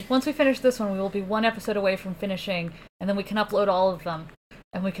Once we finish this one, we will be one episode away from finishing, and then we can upload all of them,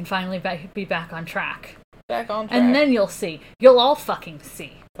 and we can finally be back on track. Back on track. And then you'll see. You'll all fucking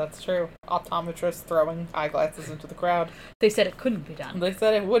see. That's true. Optometrists throwing eyeglasses into the crowd. They said it couldn't be done. They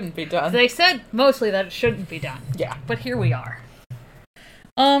said it wouldn't be done. They said mostly that it shouldn't be done. Yeah. But here we are.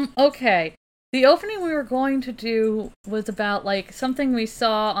 Okay. The opening we were going to do was about, like, something we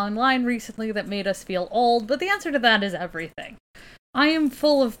saw online recently that made us feel old, but the answer to that is everything. I am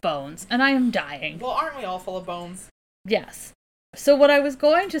full of bones, and I am dying. Well, aren't we all full of bones? Yes. So what I was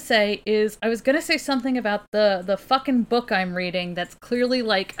going to say is, I was going to say something about the fucking book I'm reading that's clearly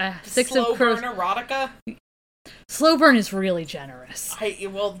like a Six of Crows. Slow burn erotica? Slow burn is really generous.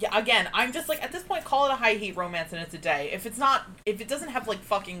 Well, yeah, again, I'm just like, at this point, call it a high heat romance and it's a day. If it doesn't have, like,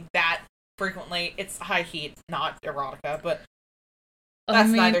 fucking that frequently, it's high heat, not erotica, but that's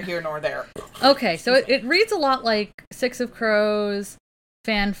neither here nor there. Okay, so it reads a lot like Six of Crows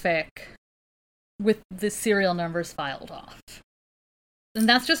fanfic with the serial numbers filed off. And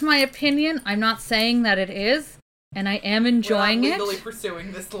that's just my opinion. I'm not saying that it is, and I am enjoying it. We're not legally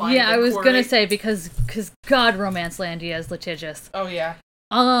pursuing this line. Yeah, I was gonna say, because God, Romancelandia is litigious. Oh, yeah.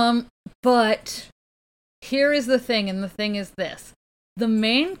 But here is the thing, and the thing is this. The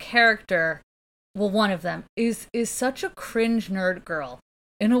main character, well, one of them, is such a cringe nerd girl,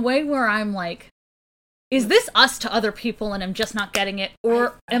 in a way where I'm like, is this us to other people and I'm just not getting it,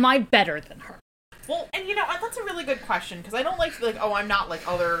 or am I better than her? Well, and that's a really good question, because I don't like to be like, oh, I'm not like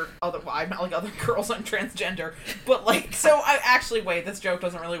I'm not like other girls, I'm transgender, but like, so wait, this joke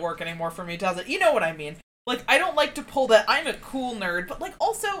doesn't really work anymore for me, does it? You know what I mean. Like, I don't like to pull that I'm a cool nerd, but like,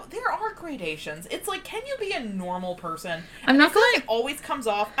 also, there are gradations. It's like, can you be a normal person? I'm not going to... It always comes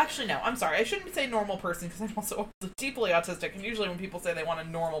off... Actually, no, I'm sorry, I shouldn't say normal person, because I'm also deeply autistic, and usually when people say they want a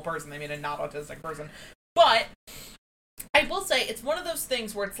normal person, they mean a not autistic person. But... I will say, it's one of those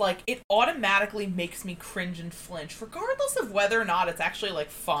things where it's like, it automatically makes me cringe and flinch, regardless of whether or not it's actually,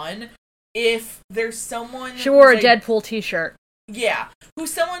 like, fun. If there's someone... She wore a Deadpool t-shirt. Yeah.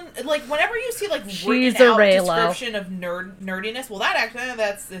 Who's someone, like, whenever you see, like, She's written out description of nerdiness, well, that actually,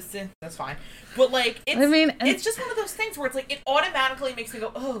 that's fine. But, like, it's just one of those things where it's like, it automatically makes me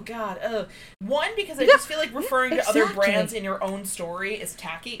go, oh, God, One, because I just feel like referring to other brands in your own story is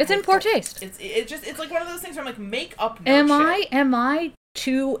tacky. It's in poor taste. It's like one of those things where I'm like, make up nerd shit. Am I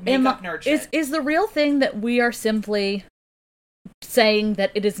too... Make up nerd shit. Is the real thing that we are simply saying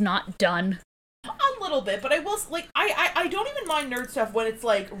that it is not done? A little bit, but I will, like, I don't even mind nerd stuff when it's,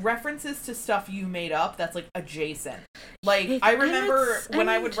 like, references to stuff you made up that's, like, adjacent. Like, I remember when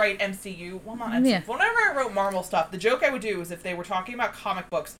I would write MCU, well, not MCU, yeah. Whenever I wrote Marvel stuff, the joke I would do is if they were talking about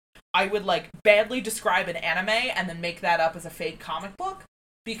comic books, I would, like, badly describe an anime and then make that up as a fake comic book,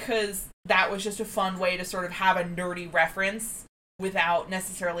 because that was just a fun way to sort of have a nerdy reference without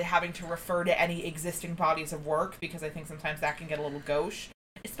necessarily having to refer to any existing bodies of work, because I think sometimes that can get a little gauche.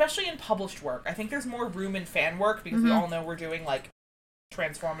 Especially in published work. I think there's more room in fan work, because we all know we're doing, like,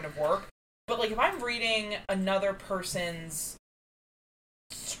 transformative work. But, like, if I'm reading another person's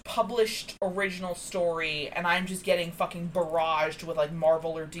published original story, and I'm just getting fucking barraged with, like,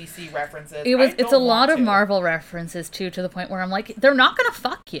 Marvel or DC references, it's a lot of Marvel references, too, to the point where I'm like, they're not gonna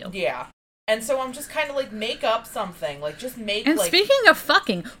fuck you. Yeah. And so I'm just kind of like, make up something. Like, just make, and like... speaking of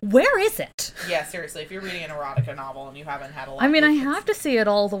fucking, where is it? Yeah, seriously, if you're reading an erotica novel and you haven't had a lot I mean, I have to see it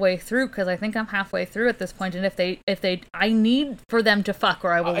all the way through, because I think I'm halfway through at this point, and I need for them to fuck,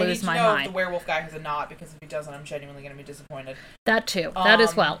 or I will lose my mind. I need to know if the werewolf guy has a knot, because if he doesn't, I'm genuinely going to be disappointed. That too. That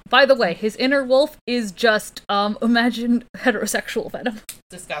as well. By the way, his inner wolf is just, imagine heterosexual Venom.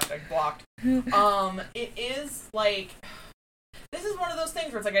 Disgusting. Blocked. It is, like... This is one of those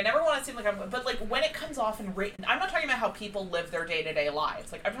things where it's like, I never want to seem like but like, when it comes off in written, I'm not talking about how people live their day-to-day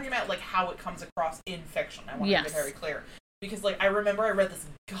lives. Like, I'm talking about, like, how it comes across in fiction. I want to be very clear. Because, like, I remember I read this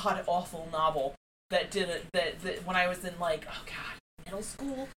god-awful novel that when I was in, like, oh god, middle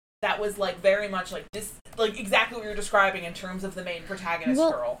school, that was, like, very much, like, this, like, exactly what you're describing in terms of the main protagonist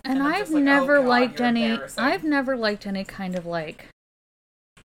girl. And I've never liked any kind of, like,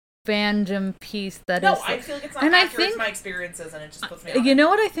 fandom piece that is... No, I feel like it's not accurate to my experiences, and it just puts me on You know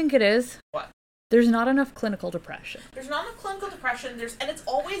what I think it is? What? There's not enough clinical depression. There's not enough clinical depression, and it's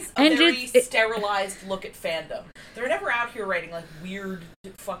always a very sterilized look at fandom. They're never out here writing, like, weird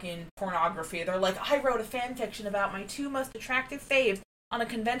fucking pornography. They're like, I wrote a fan fiction about my two most attractive faves on a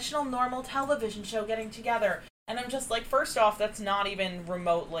conventional, normal television show getting together. And I'm just like, first off, that's not even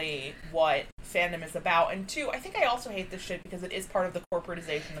remotely what fandom is about. And two, I think I also hate this shit because it is part of the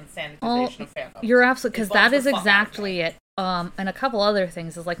corporatization and sanitization of fandom. You're absolutely, because that is exactly it. And a couple other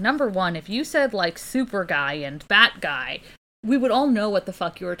things is, like, number one, if you said, like, Super Guy and Bat Guy, we would all know what the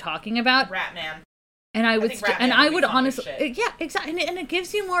fuck you were talking about. Ratman. And I would, I would honestly, yeah, exactly, and it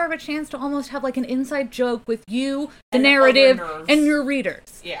gives you more of a chance to almost have like an inside joke with you, the narrative, and your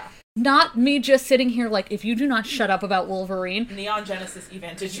readers. Yeah. Not me just sitting here like, if you do not shut up about Wolverine. Neon Genesis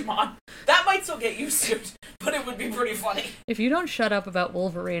Event Digimon. That might still get you sued, but it would be pretty funny. If you don't shut up about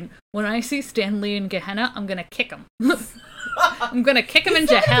Wolverine, when I see Stan Lee in Gehenna, I'm gonna kick him. I'm gonna kick him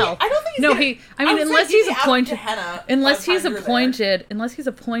into hell. I don't think he's unless he's appointed, unless he's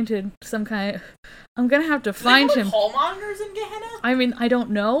appointed some kind. I'm gonna have to find him. Hall monitors in Gehenna? I mean, I don't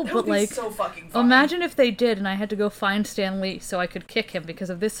know, that but would be like, so fucking funny. Imagine if they did, and I had to go find Stan Lee so I could kick him because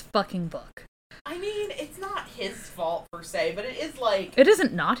of this fucking book. I mean, it's not his fault per se, but it is like it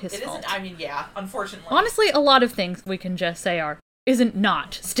isn't not his fault. It isn't. I mean, yeah, unfortunately. Honestly, a lot of things we can just say isn't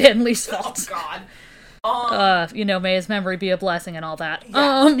not Stan Lee's fault. Oh God. May his memory be a blessing and all that.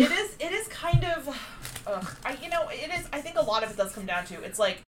 Yeah, it is kind of, I think a lot of it does come down to, it's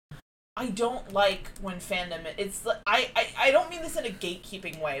like, I don't like when fandom, I don't mean this in a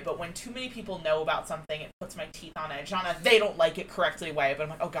gatekeeping way, but when too many people know about something, it puts my teeth on edge. Not a they don't like it correctly way, but I'm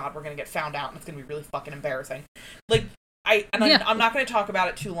like, oh God, we're gonna get found out and it's gonna be really fucking embarrassing. Like, I'm not gonna talk about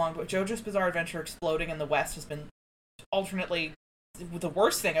it too long, but JoJo's Bizarre Adventure exploding in the West has been alternately the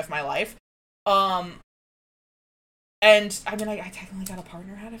worst thing of my life. And, I mean, I technically got a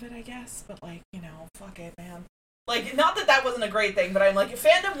partner out of it, I guess, but, like, fuck it, man. Like, not that wasn't a great thing, but I'm like,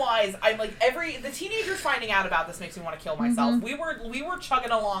 fandom-wise, I'm like, the teenagers finding out about this makes me want to kill myself. Mm-hmm. We were chugging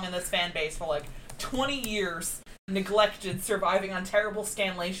along in this fan base for, like, 20 years, neglected, surviving on terrible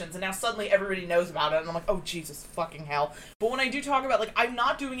scanlations, and now suddenly everybody knows about it, and I'm like, oh, Jesus fucking hell. But when I do talk about, like, I'm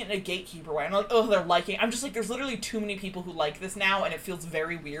not doing it in a gatekeeper way. I'm not like, oh, they're liking it. I'm just like, there's literally too many people who like this now, and it feels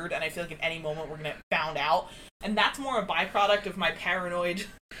very weird, and I feel like at any moment we're gonna get found out. And that's more a byproduct of my paranoid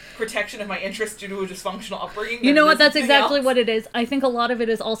protection of my interests due to a dysfunctional upbringing. You know what? That's exactly what it is. I think a lot of it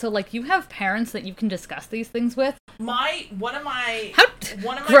is also, like, you have parents that you can discuss these things with. One of my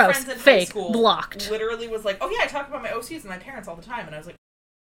gross, friends in fake, high school blocked. Literally was like, oh yeah, I talk about my OCs with my parents all the time. And I was like,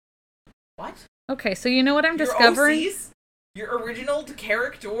 what? Okay, so you know what I'm discovering? OCs? Your original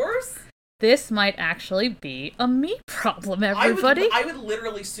characters? This might actually be a me problem, everybody. I would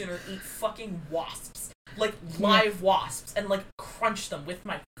literally sooner eat fucking wasps. Like, live wasps, and, like, crunch them with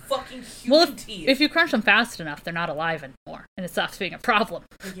my fucking human teeth. If you crunch them fast enough, they're not alive anymore, and it stops being a problem.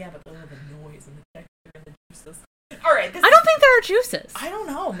 Yeah, but the noise and the texture and the juices. Alright, I don't think there are juices. I don't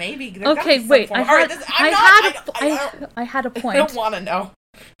know, maybe. Okay, wait, I had a point. I don't want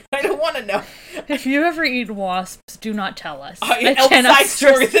to know. If you ever eat wasps, do not tell us. I cannot side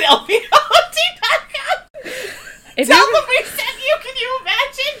stories at LPOT.com. Tell them we sent you, can you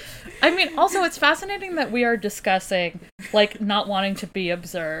imagine? I mean, also, it's fascinating that we are discussing, like, not wanting to be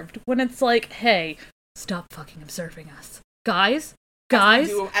observed, when it's like, hey, stop fucking observing us. Guys? As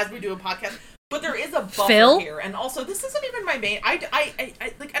we do a podcast. But there is a buffer here, and also, this isn't even my main, and I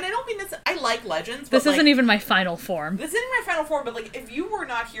don't mean this, I like Legends, but this isn't even my final form. This isn't my final form, but, like, if you were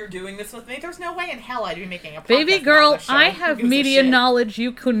not here doing this with me, there's no way in hell I'd be making a podcast. Baby girl, I have media knowledge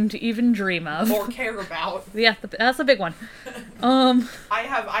you couldn't even dream of. Or care about. Yeah, that's a big one. I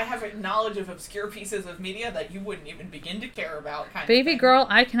have a knowledge of obscure pieces of media that you wouldn't even begin to care about, kind Baby of thing. Girl,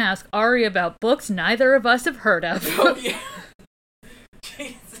 I can ask Ari about books neither of us have heard of. Oh, yeah.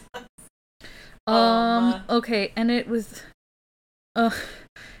 Jesus. Okay, and it was,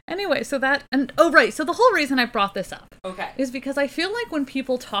 anyway, so that, and, oh, right, so the whole reason I brought this up, is because I feel like when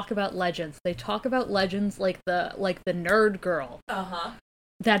people talk about Legends, they talk about Legends like the nerd girl.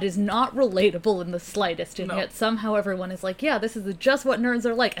 That is not relatable in the slightest, and yet somehow everyone is like, yeah, this is just what nerds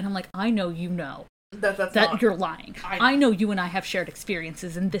are like, and I'm like, I know you know. That you're lying. I know you and I have shared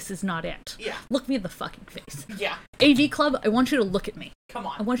experiences, and this is not it. Yeah. Look me in the fucking face. Yeah. AV Club, I want you to look at me. Come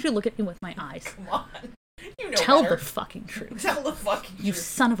on. I want you to look at me with my eyes. Come on. You know Tell better. the fucking truth. Tell the fucking truth. You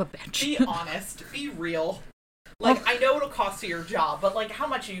son of a bitch. Be honest. Be real. Like, I know it'll cost you your job, but, like, how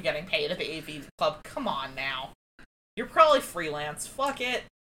much are you getting paid at the AV Club? Come on now. You're probably freelance. Fuck it.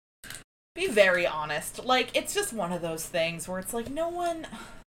 Be very honest. Like, it's just one of those things where it's like, no one...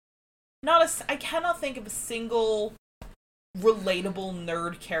 I cannot think of a single relatable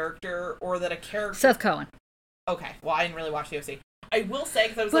nerd character, or that a character... Seth Cohen. Okay, well, I didn't really watch the OC. I will say,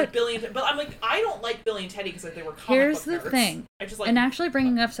 because I was like Billy and... But I'm like, I don't like Billy and Teddy because, like, they were comic Here's book the nerds. thing. I just like... And actually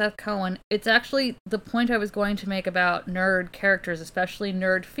bringing up Seth Cohen, it's actually the point I was going to make about nerd characters, especially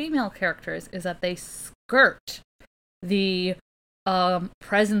nerd female characters, is that they skirt the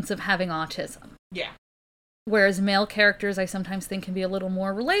presence of having autism. Yeah. Whereas male characters, I sometimes think, can be a little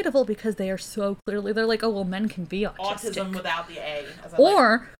more relatable because they are so clearly, they're like, oh, well, men can be autistic. Autism without the A.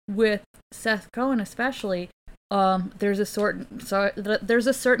 Or, with Seth Cohen especially, there's a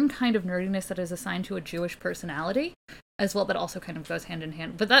certain kind of nerdiness that is assigned to a Jewish personality as well that also kind of goes hand in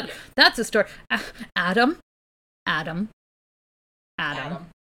hand. But that's a story. Adam.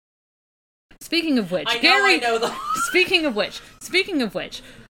 Speaking of which, Gary. Speaking of which,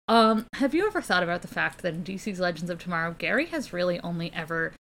 have you ever thought about the fact that in DC's Legends of Tomorrow, Gary has really only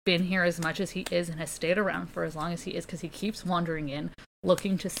ever been here as much as he is and has stayed around for as long as he is because he keeps wandering in,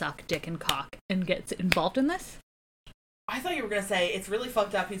 looking to suck dick and cock, and gets involved in this? I thought you were going to say, it's really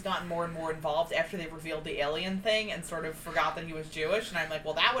fucked up he's gotten more and more involved after they revealed the alien thing and sort of forgot that he was Jewish, and I'm like,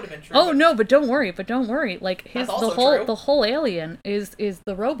 well, that would have been true. Oh, no, but don't worry. Like, the whole alien is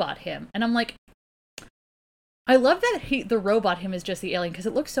the robot him. And I'm like, I love that the robot him is just the alien, because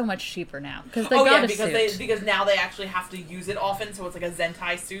it looks so much cheaper now. Because now they actually have to use it often, so it's like a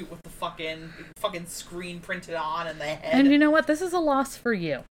Zentai suit with the fucking screen printed on and the head. And you know what? This is a loss for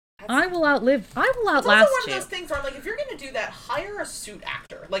you. I will outlast you. It's also one of those things where, like, if you're going to do that, hire a suit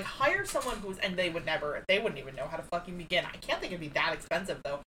actor. Like, hire someone and they wouldn't even know how to fucking begin. I can't think it'd be that expensive,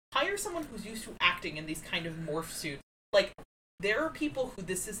 though. Hire someone who's used to acting in these kind of morph suits. Like, there are people who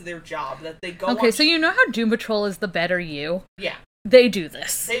this is their job, that they go on... Okay, so you know how Doom Patrol is the better you? Yeah. They do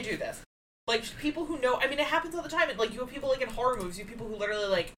this. Like, people who know... I mean, it happens all the time. Like, you have people, like, in horror movies, you have people who literally,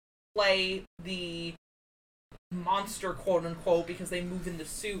 like, play the monster, quote-unquote, because they move in the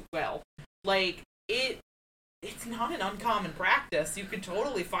suit well. Like, it's not an uncommon practice. You could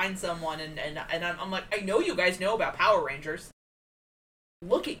totally find someone, and I'm like, I know you guys know about Power Rangers.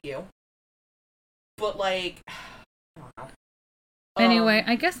 Look at you. But, like... I don't know. Anyway,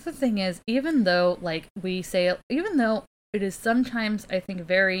 I guess the thing is, even though it is sometimes, I think,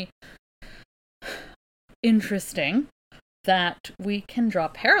 very interesting that we can draw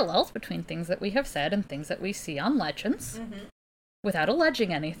parallels between things that we have said and things that we see on Legends, without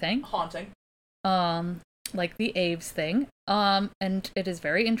alleging anything. Haunting. Like the Aves thing. And it is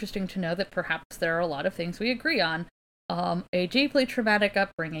very interesting to know that perhaps there are a lot of things we agree on. A deeply traumatic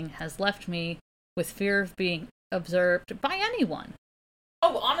upbringing has left me with fear of being observed by anyone.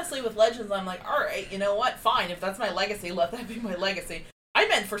 Oh, honestly, with Legends, I'm like, alright, you know what? Fine, if that's my legacy, let that be my legacy. I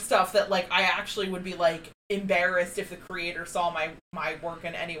meant for stuff that, like, I actually would be, like, embarrassed if the creator saw my work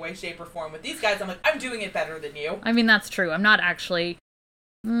in any way, shape, or form. With these guys, I'm like, I'm doing it better than you. I mean, that's true. I'm not actually...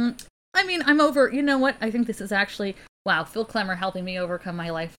 I'm over... You know what? I think this is actually... Wow, Phil Klemmer helping me overcome my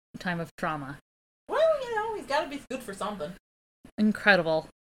lifetime of trauma. Well, you know, he's gotta be good for something. Incredible.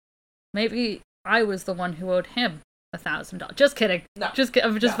 Maybe I was the one who owed him $1,000. Just kidding. No.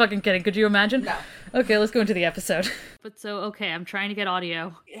 I'm just fucking kidding. Could you imagine? No. Okay, let's go into the episode. I'm trying to get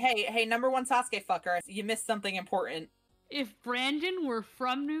audio. Hey, number one Sasuke fucker, you missed something important. If Brandon were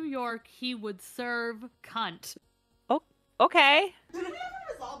from New York, he would serve cunt. Oh, okay. Did it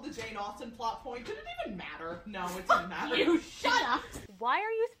ever resolve the Jane Austen plot point? Did it even matter? No, it didn't matter. You shut up! Why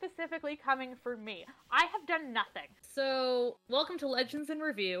are you specifically coming for me? I have done nothing. So, welcome to Legends in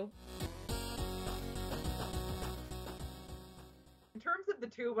Review. In terms of the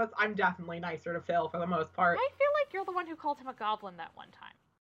two of us, I'm definitely nicer to Phil for the most part. I feel like you're the one who called him a goblin that one time.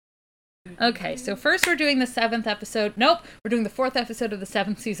 Okay, so first we're doing the 7th episode. Nope, we're doing the 4th episode of the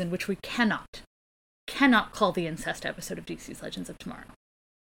 7th season, which we cannot call the incest episode of DC's Legends of Tomorrow.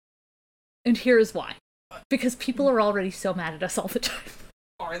 And here's why. Because people are already so mad at us all the time.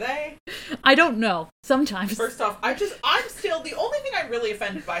 Are they? I don't know. Sometimes. First off, I'm still, the only thing I'm really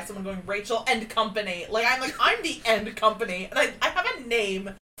offended by is someone going, Rachel and company. I'm the end company, and I have a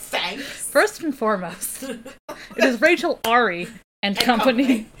name. Thanks. First and foremost, it is Rachel, Ari, and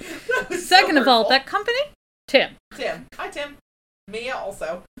company. Second of all, that company? Tim. Hi, Tim. Mia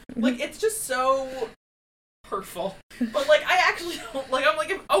also. It's just so hurtful. But, I actually don't, I'm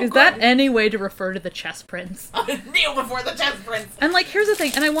like, oh, is that any way to refer to the chess prince? Kneel before the chess prince! And, here's the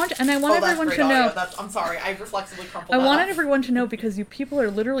thing, and I want everyone to know... I'm sorry, I reflexively crumpled I wanted everyone to know, because you people are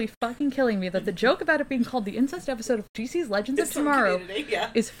literally fucking killing me, that the joke about it being called the incest episode of DC's Legends of Tomorrow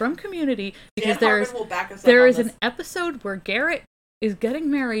is from Community, because there is an episode where Garrett is getting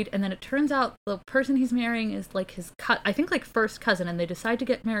married, and then it turns out the person he's marrying is his first cousin, and they decide to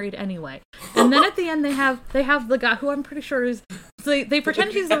get married anyway. And then at the end they have the guy who I'm pretty sure is, so they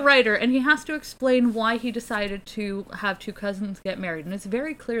pretend he's the writer, and he has to explain why he decided to have two cousins get married, and it's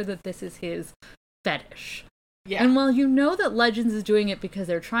very clear that this is his fetish. Yeah. And while you know that Legends is doing it because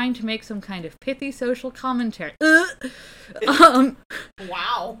they're trying to make some kind of pithy social commentary, wow.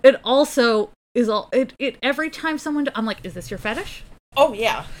 It also is it every time someone I'm like, is this your fetish? Oh,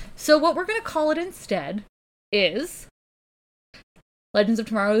 yeah. So what we're going to call it instead is Legends of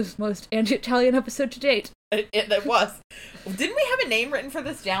Tomorrow's most anti-Italian episode to date. It was. Didn't we have a name written for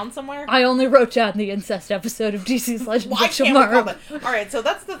this down somewhere? I only wrote down the incest episode of DC's Legends Why of can't we call Tomorrow. that? All right, so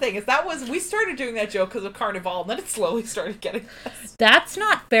that's the thing. We started doing that joke because of Carnival, and then it slowly started getting us. That's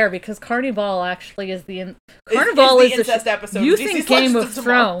not fair because Carnival actually is the Carnival is the incest episode. You of think DC's Game Legends of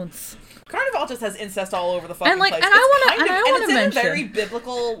Tomorrow. Thrones? Carnival just has incest all over the fucking place. And I want to mention, it's in a very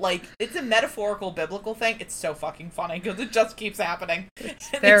biblical, like, it's a metaphorical biblical thing. It's so fucking funny because it just keeps happening. It's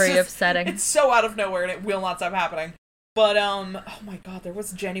very upsetting. It's so out of nowhere and it will not stop happening. But, oh my god, there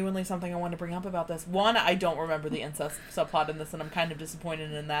was genuinely something I wanted to bring up about this. One, I don't remember the incest subplot in this, and I'm kind of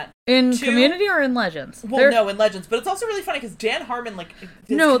disappointed in that. In Community or in Legends? Well, no, in Legends. But it's also really funny because Dan Harmon, like, has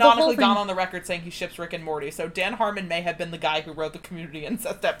canonically gone on the record saying he ships Rick and Morty. So Dan Harmon may have been the guy who wrote the Community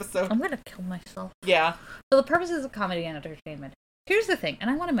incest episode. I'm gonna kill myself. Yeah. For the purposes of comedy and entertainment, here's the thing, and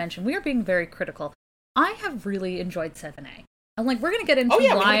I want to mention, we are being very critical. I have really enjoyed 7A. I'm like, we're gonna get into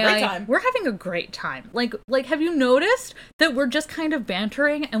why we're having a great time. Like, have you noticed that we're just kind of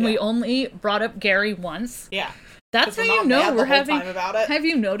bantering and we only brought up Gary once? Yeah. That's how you know we're having. About it. Have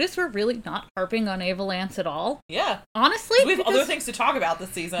you noticed we're really not harping on Ava Lance at all? Yeah. Honestly, we have other things to talk about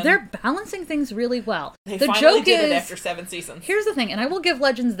this season. They're balancing things really well. The joke did it after 7 seasons. Here's the thing, and I will give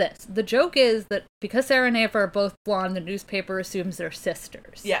Legends this. The joke is that because Sarah and Ava are both blonde, the newspaper assumes they're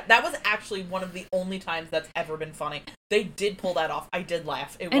sisters. Yeah, that was actually one of the only times that's ever been funny. They did pull that off. I did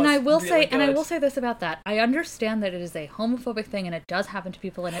laugh. I will say this about that. I understand that it is a homophobic thing, and it does happen to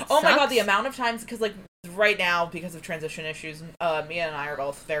people, and it sucks. My god, the amount of times, because like right now, because of transition issues, Mia and I are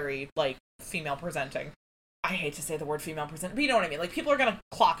both very like female presenting. I hate to say the word female presenting, but you know what I mean. Like, people are gonna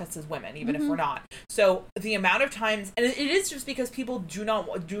clock us as women, even if we're not. So the amount of times, and it is just because people do not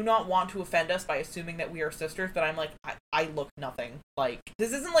want to offend us by assuming that we are sisters. But I'm like, I look nothing like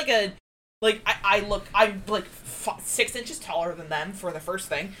this. Isn't like a. Like, I'm like 6 inches taller than them for the first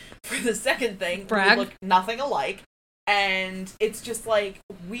thing. For the second thing, we look nothing alike. And it's just, like,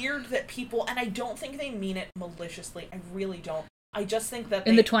 weird that people, and I don't think they mean it maliciously. I really don't. I just think that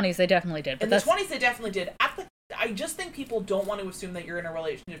in the 20s, they definitely did. But in the 20s, they definitely did. I just think people don't want to assume that you're in a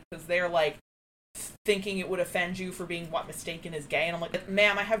relationship because they're, like, thinking it would offend you for being, mistaken as gay. And I'm like,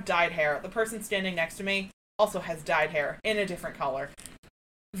 ma'am, I have dyed hair. The person standing next to me also has dyed hair in a different color.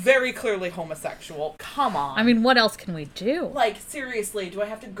 Very clearly homosexual. Come on. I mean, what else can we do? Like, seriously, do I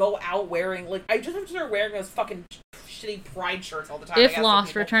have to go out wearing, like, I just have to start wearing those fucking shitty pride shirts all the time. If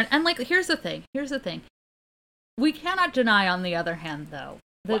Lost returned. And, like, here's the thing. We cannot deny, on the other hand, though,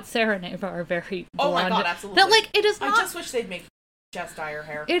 that Sarah and Ava are very blonde. Oh my god, absolutely. That, like, it is not... I just wish they'd make Jess dye her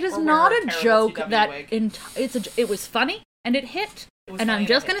hair. It is not a joke that... It was funny, and it hit. And I'm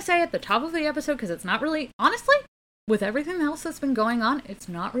just going to say at the top of the episode, because it's not really... Honestly... With everything else that's been going on, it's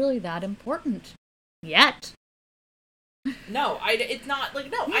not really that important. Yet. No, it's not,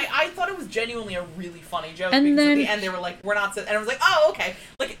 like, no, I thought it was genuinely a really funny joke, and because then, at the end they were like, we're not, and I was like, oh, okay.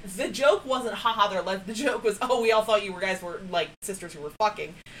 Like, the joke wasn't, haha, they're like, the joke was, oh, we all thought you guys were, like, sisters who were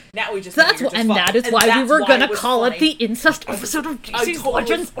fucking. Now we just that is why we were gonna call it the incest episode of DC's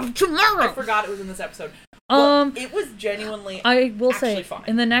Legends of Tomorrow. I forgot it was in this episode. Well, it was genuinely I will say, funny.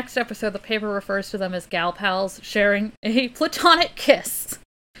 In the next episode, the paper refers to them as gal pals sharing a platonic kiss.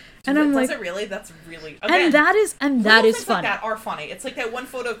 And I'm like, does it really? That's really... Again, and that is funny. Like that are funny. It's like that one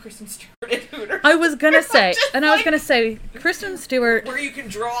photo of Kristen Stewart at Hooters. I was gonna say, Kristen Stewart... Where you can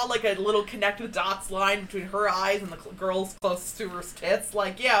draw, like, a little connect the dots line between her eyes and the girl's closest to her tits.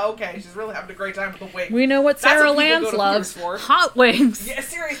 Like, yeah, okay, she's really having a great time with the wings. We know what Sarah Lance loves. Hot wings. Yeah,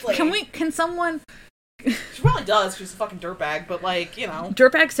 seriously. Can someone... She probably does. She's a fucking dirtbag, but, like, you know.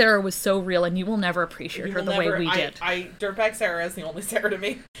 Dirtbag Sarah was so real, and you will never appreciate her the way we did. Dirtbag Sarah is the only Sarah to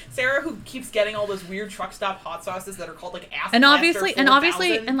me. Sarah who keeps getting all those weird truck stop hot sauces that are called, like, ass and obviously,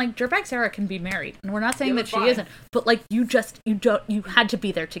 like, Dirtbag Sarah can be married, and we're not saying that she isn't, but, like, you had to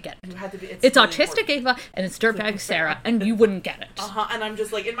be there to get it. You had to be. It's really Autistic Ava, and it's Dirtbag Sarah, and you wouldn't get it. And I'm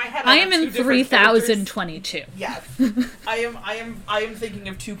just, like, in my head, I am in 3022. Yes. I am thinking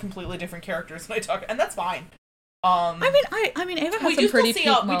of two completely different characters when I talk, and that's fine. I mean, Ava has some pretty peak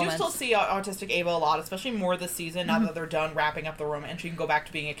moments. We do still see Autistic Ava a lot, especially more this season, now that they're done wrapping up the romance. She can go back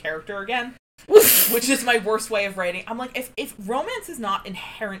to being a character again, which is my worst way of writing. I'm like, if romance is not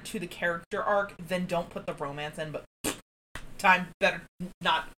inherent to the character arc, then don't put the romance in, but I'm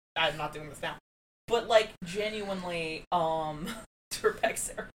not doing this now. But, like, genuinely, Dirtbag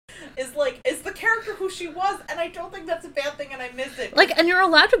Sarah is the character who she was, and I don't think that's a bad thing, and I miss it. Like, and you're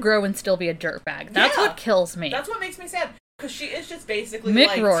allowed to grow and still be a dirtbag. That's what kills me. That's what makes me sad. Because she is just basically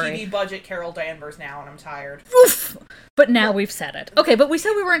Rory. TV budget Carol Danvers now, and I'm tired. Oof! But now we've said it. Okay, but we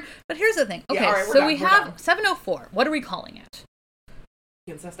said we weren't. But here's the thing. Okay, so we have 704. What are we calling it?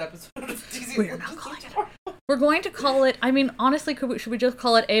 The incest episode of DC's We're not calling it. We're going to call it, I mean, honestly, should we just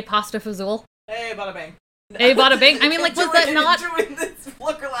call it A Pasta Fazool? Hey, bada bing. A Bada Bing? I mean, like, was that not... Doing this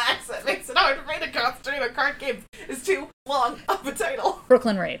Flooker accent makes it hard for me to concentrate on card games. It's too long of a title.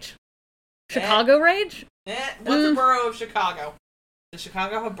 Brooklyn Rage. Chicago Rage? What's a borough of Chicago? Does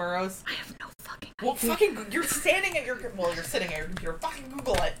Chicago have boroughs? I have no fucking idea. Well, fucking, you're standing at your... Well, you're sitting at your computer. Fucking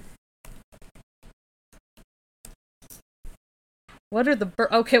Google it. What are the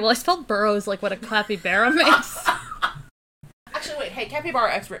okay, well, I spelled boroughs like what a capybara makes. Actually, wait. Hey,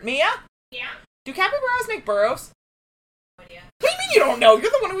 capybara expert. Mia? Yeah. Do capybaras make burrows? No idea. What do you mean you don't know? You're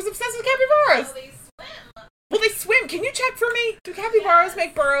the one who was obsessed with capybaras. Oh, they swim. Well, they swim. Can you check for me? Do capybaras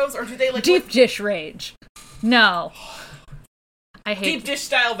make burrows, or do they like... Deep dish rage. No. I hate... Deep dish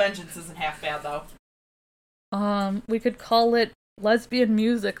style vengeance isn't half bad, though. We could call it lesbian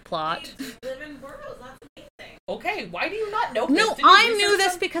music plot. They live in burrows. That's amazing. Okay, why do you not know this? No, Did you I research knew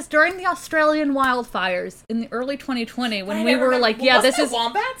this them? because during the Australian wildfires in the early 2020, when I we never were remember- like, Well, yeah, wasn't this it is...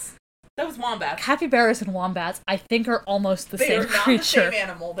 wombats? That was wombats. Capybaras and wombats, I think, are almost the They same are not creature. the same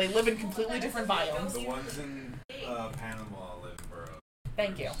animal. They live in completely different biomes. The ones in Panama live in burrows.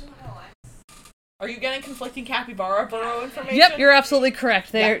 Thank you. Are you getting conflicting capybara burrow information? Yep, you're absolutely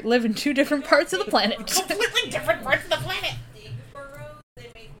correct. They Yeah. live in two different parts of the planet. completely different parts of the planet. Big burrows,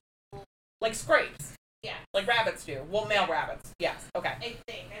 they make... Like scrapes. Yeah. Like rabbits do. Well, male rabbits. Yes. Okay. I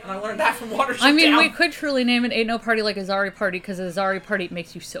think. And I learned that from Watership I mean, Down. we could truly name it Ain't No Party Like a Zari Party, because a Zari Party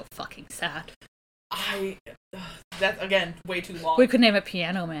makes you so fucking sad. That's, again, way too long. We could name it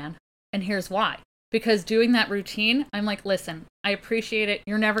Piano Man, and here's why. Because doing that routine, I'm like, listen, I appreciate it.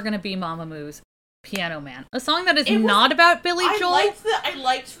 You're never going to be Mama Moo's Piano Man. A song that is not about Billy Joel. I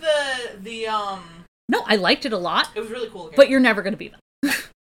liked the No, I liked it a lot, it was really cool. but you're never going to be them.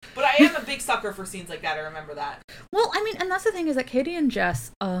 But I am a big sucker for scenes like that. I remember that. Well, I mean, and that's the thing is that Katie and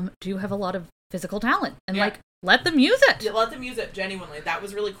Jess do have a lot of physical talent, and Yeah. like, let them use it. Yeah, let them use it, genuinely. That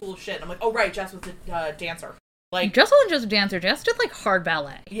was really cool shit. I'm like, oh right, Jess was a dancer. Like, Jess wasn't just a dancer. Jess did like hard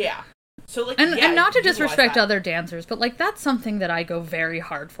ballet. yeah. So like, And yeah, and not to utilize disrespect that. other dancers, but like that's something that I go very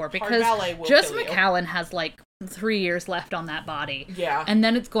hard for because ballet will Jess kill you. McCallan has like 3 years left on that body. Yeah. And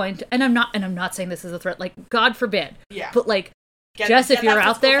then it's going to and I'm not saying this is a threat, like God forbid. Yeah. But like Get Jess, if that you're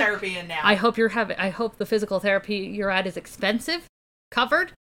out physical there, therapy in now. I hope the physical therapy you're at is expensive,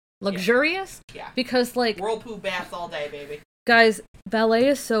 covered, luxurious. Yeah. Because like Whirlpool baths all day, baby. guys, ballet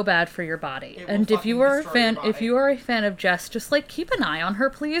is so bad for your body. It will And if you fucking are a destroy fan your if body. you are a fan of Jess, just like keep an eye on her,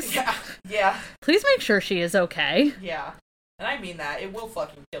 please. Yeah. Yeah. Please make sure she is okay. Yeah. And I mean that. It will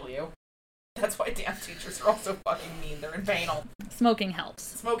fucking kill you. That's why dance teachers are also fucking mean. They're infernal. Smoking helps.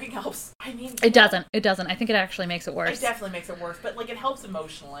 Smoking helps. I mean... It doesn't. It doesn't. I think it actually makes it worse. It definitely makes it worse, but, like, it helps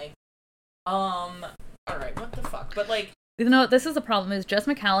emotionally. Alright, what the fuck? But, like... You know, this is the problem, is Jess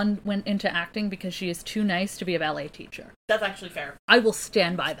McCallan went into acting because she is too nice to be a ballet teacher. That's actually fair. I will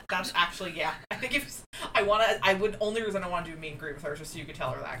stand by that. That's actually, yeah. I think if... only reason I want to do a meet and greet with her is just so you could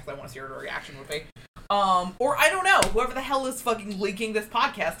tell her that, because I want to see what her reaction would be. Or I don't know, whoever the hell is fucking leaking this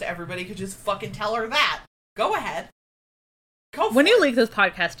podcast to everybody could just fucking tell her that. Go ahead. Go for When you it. leak this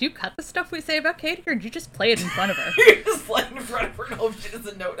podcast, do you cut the stuff we say about Katie, or do you just play it in front of her? You're just laying in front of her and hope she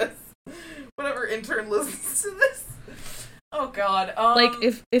doesn't notice. Whatever intern listens to this. Oh god. Like,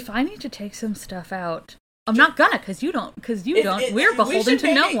 if I need to take some stuff out, I'm not gonna, because you don't. We're beholden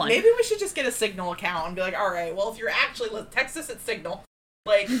to no one. Maybe we should just get a Signal account and be like, alright, well, if you're actually... Text us at Signal.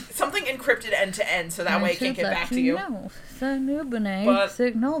 Like, something encrypted end to end, so that way it can't get back to you.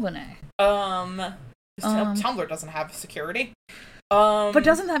 Tumblr doesn't have security. But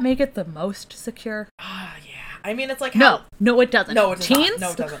doesn't that make it the most secure? Yeah. I mean, it's like No, it doesn't. No, it does Teens?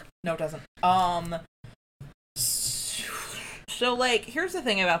 not. No, it doesn't. So, like, here's the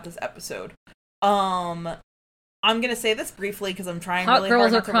thing about this episode. I'm gonna say this briefly because I'm trying Hot really girls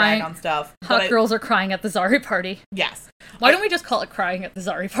hard are not to crying. rag on stuff. Hot girls are crying at the Zari party. Yes. Why don't we just call it crying at the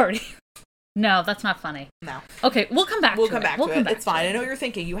Zari party? No, that's not funny. No. Okay, we'll come back to it. We'll come back to it. It's fine. I know what you're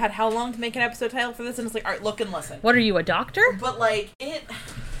thinking. You had how long to make an episode title for this? And it's like, alright, look and listen. What are you, a doctor? But, like,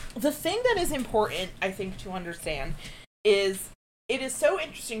 the thing that is important, I think, to understand is it is so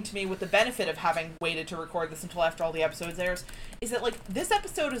interesting to me with the benefit of having waited to record this until after all the episodes airs, is that, like, this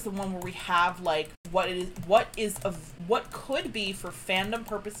episode is the one where we have, like, what could be for fandom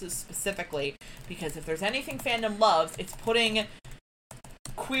purposes specifically, because if there's anything fandom loves, it's putting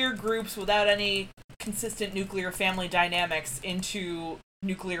queer groups without any consistent nuclear family dynamics into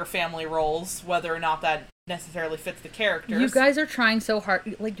nuclear family roles, whether or not that necessarily fits the characters. You guys are trying so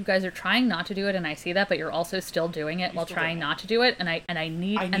hard. Like, you guys are trying not to do it, and I see that, but you're also still doing it while trying not to do it. And I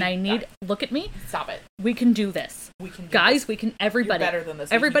need. Look at me. Stop it. We can do this. We can do guys. this. We can. Everybody. You're better than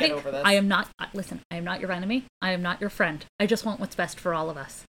this. Everybody. We can get over this. I am not. Listen. I am not your enemy. I am not your friend. I just want what's best for all of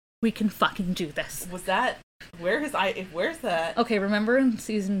us. We can fucking do this. Was that? Where's that? Okay. Remember in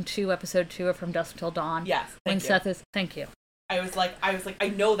season 2, episode 2 of From Dusk Till Dawn? Yes. Seth is. Thank you. I was like, I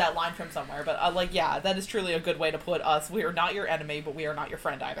know that line from somewhere, but yeah, that is truly a good way to put us. We are not your enemy, but we are not your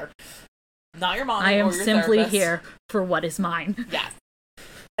friend either. Not your mom. I am or your simply therapist. here for what is mine. Yes.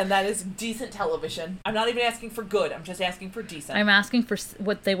 And that is decent television. I'm not even asking for good. I'm just asking for decent. I'm asking for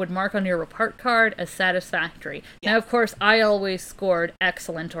what they would mark on your report card as satisfactory. Yes. Now, of course, I always scored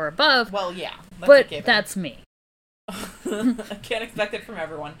excellent or above. Well, yeah. But that's me. I can't expect it from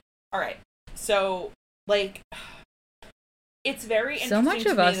everyone. All right. So, like, it's very interesting much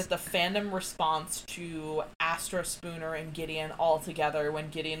to of me us- that the fandom response to Astra, Spooner, and Gideon all together, when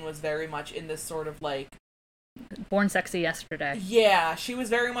Gideon was very much in this sort of, like, Born Sexy Yesterday. yeah, she was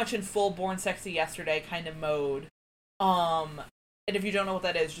very much in full Born Sexy Yesterday kind of mode. And if you don't know what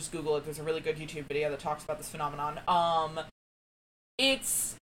that is, just Google it. There's a really good YouTube video that talks about this phenomenon.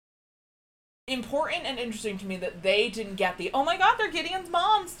 It's important and interesting to me that they didn't get the, oh my god, they're Gideon's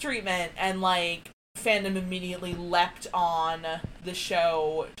moms treatment, and, like, fandom immediately leapt on the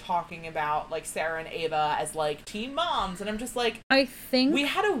show talking about, like, Sarah and Ava as, like, teen moms, and I'm just like, I think we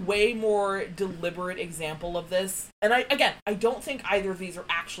had a way more deliberate example of this, and I don't think either of these are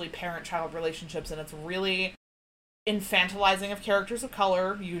actually parent-child relationships, and it's really infantilizing of characters of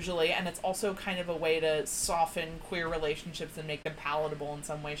color, usually, and it's also kind of a way to soften queer relationships and make them palatable in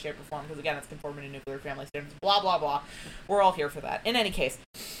some way, shape, or form, because again, it's conforming to nuclear family standards, blah, blah, blah. We're all here for that. In any case,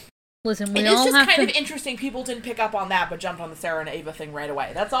 listen, it is just kind of interesting people didn't pick up on that, but jumped on the Sarah and Ava thing right away.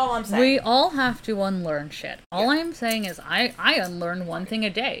 That's all I'm saying. We all have to unlearn shit. All I'm saying is I unlearn one thing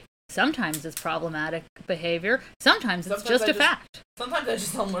a day. Sometimes it's problematic behavior. Sometimes it's just a fact. Sometimes I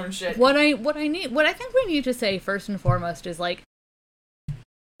just unlearn shit. What I think we need to say first and foremost is, like,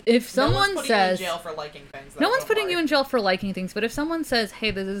 if someone says you in jail for liking things, no one's putting you in jail for liking things, but if someone says,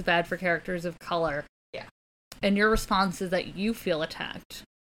 "Hey, this is bad for characters of color," yeah, and your response is that you feel attacked,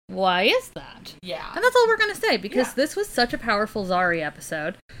 why is that? Yeah, and that's all we're gonna say, because Yeah. this was such a powerful Zari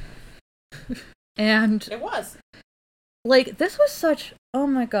episode, and it was. Like, this was such, oh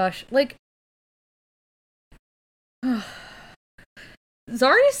my gosh, like,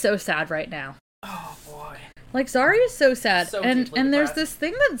 Zari is so sad right now. Oh boy. Like, Zari is so sad, So and deeply there's depressed. this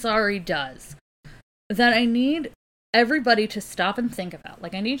thing that Zari does that I need everybody to stop and think about.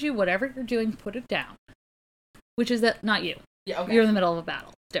 Like, I need you, whatever you're doing, put it down. Which is that, not you. Yeah, okay. You're in the middle of a battle.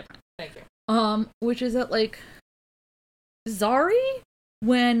 It's different. Thank you. Which is that, like, Zari,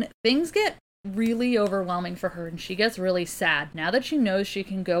 when things get really overwhelming for her and she gets really sad, now that she knows she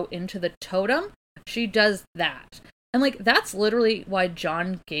can go into the totem, she does that. And, like, that's literally why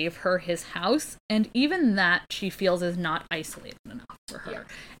John gave her his house, and even that she feels is not isolated enough for her. Yeah.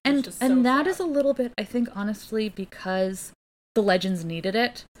 And Which is and so that sad. is a little bit, I think, honestly, because the Legends needed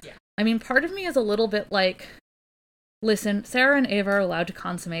it. Yeah. I mean, part of me is a little bit like, listen, Sarah and Ava are allowed to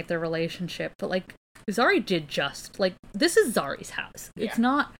consummate their relationship, but, like, Zari did just, like, this is Zari's house. It's Yeah.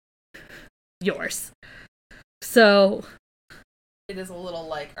 not yours. So It is a little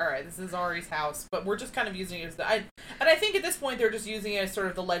like, all right, this is Ari's house, but we're just kind of using it as and I think at this point they're just using it as sort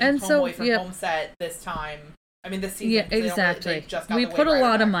of the Legends And so, homeboy from yeah. Homeset this time. I mean, this season. yeah, 'cause they don't really- exactly. they just got We the put a Wave lot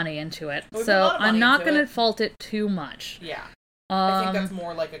Rider of back. money into it, We put a so lot of I'm money not into going to it. fault it too much. Yeah, I think that's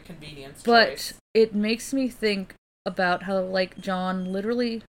more like a convenience choice. But it makes me think about how, like, John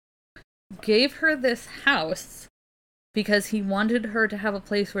literally gave her this house because he wanted her to have a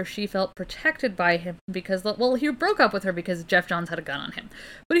place where she felt protected by him, because, well, he broke up with her because Jeff Johns had a gun on him.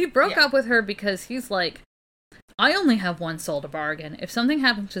 But he broke Yeah. up with her because he's like, I only have one soul to bargain. If something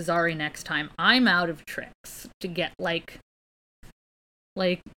happens to Zari next time, I'm out of tricks to get, like,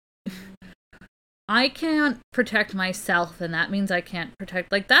 I can't protect myself, and that means I can't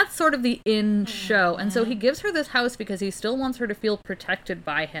protect, like, that's sort of the in-show. And so he gives her this house because he still wants her to feel protected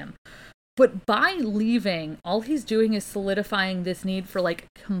by him. But by leaving, all he's doing is solidifying this need for, like,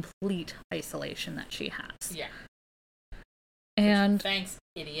 complete isolation that she has. Yeah. And, Thanks,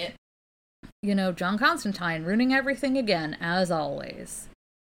 idiot. you know, John Constantine ruining everything again, as always.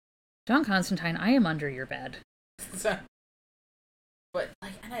 John Constantine, I am under your bed. But,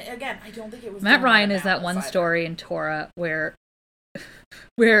 like, and I don't think it was Matt done by Ryan the is that malice one either. story in Torah where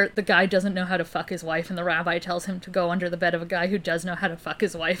the guy doesn't know how to fuck his wife, and the rabbi tells him to go under the bed of a guy who does know how to fuck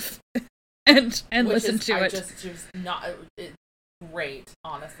his wife and Which listen is, to I it. just not great,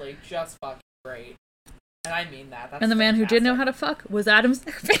 honestly, just fucking great. And I mean that. That's And the man who did know how to fuck was Adam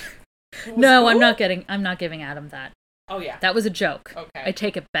Sandler. No, I'm not giving Adam that. Oh, yeah. That was a joke. Okay. I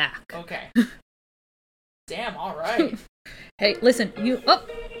take it back. Okay. Damn, all right. Hey, listen,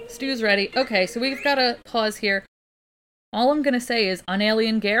 Stu's ready. Okay, so we've got to pause here. All I'm going to say is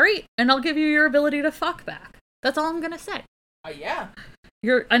unalien Gary, and I'll give you your ability to fuck back. That's all I'm going to say. Yeah.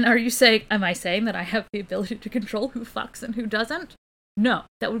 Am I saying that I have the ability to control who fucks and who doesn't? No,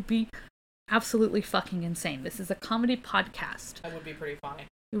 that would be absolutely fucking insane. This is a comedy podcast. That would be pretty funny.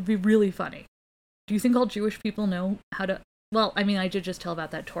 It would be really funny. Do you think all Jewish people know how to... Well, I mean, I did just tell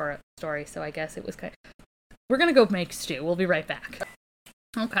about that Torah story, so I guess it was kind of... We're gonna go make stew. We'll be right back.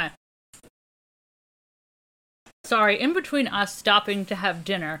 Okay. Sorry, in between us stopping to have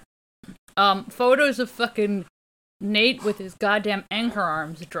dinner, photos of fucking Nate with his goddamn anchor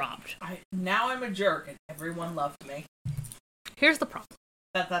arms dropped. Now I'm a jerk, and everyone loved me. Here's the problem.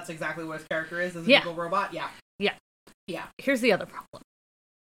 That's exactly what his character is as an evil robot? Yeah. Yeah. Here's the other problem.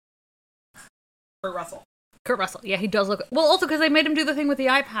 Kurt Russell. Yeah, he does look... Well, also because they made him do the thing with the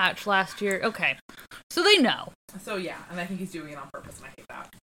eye patch last year. Okay. So they know. So yeah, and I think he's doing it on purpose, and I hate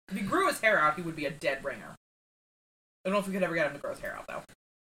that. If he grew his hair out, he would be a dead ringer. I don't know if we could ever get him to grow his hair out, though.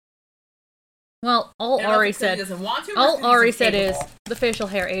 Well, all Ari said is the facial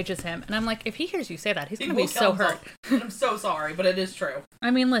hair ages him. And I'm like, if he hears you say that, he's going to be so hurt. I'm so sorry, but it is true. I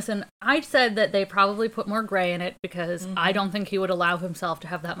mean, listen, I said that they probably put more gray in it because I don't think he would allow himself to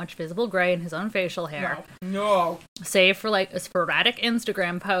have that much visible gray in his own facial hair. No. Save for like a sporadic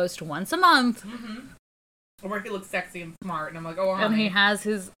Instagram post once a month. Mm-hmm. Where he looks sexy and smart. And I'm like, oh, honey. And he has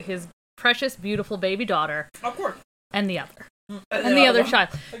his precious, beautiful baby daughter. Of course. And the other. And the other child.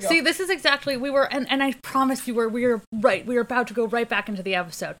 See, this is exactly, and I promise you we were right. We were about to go right back into the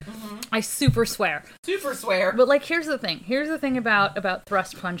episode. Mm-hmm. I super swear. But like, here's the thing about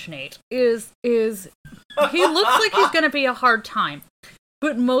Thrust Punch Nate is he looks like he's going to be a hard time.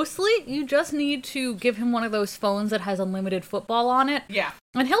 But mostly, you just need to give him one of those phones that has unlimited football on it. Yeah.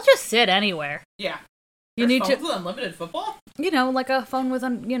 And he'll just sit anywhere. Yeah. You need phones with unlimited football? Like a phone with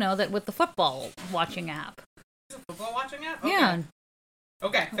with the football watching app. Football watching it? Okay. Yeah.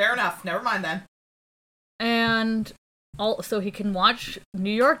 Okay, fair enough. Never mind then. And so he can watch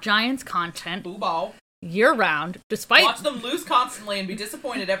New York Giants content Boo-ball. Year-round, despite... Watch them lose constantly and be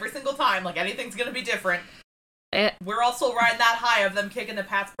disappointed every single time, like anything's gonna be different. We're also riding that high of them kicking the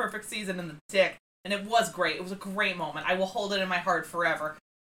Pats' perfect season in the dick, and it was great. It was a great moment. I will hold it in my heart forever.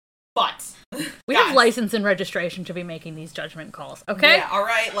 But... we have license and registration to be making these judgment calls, okay? Yeah,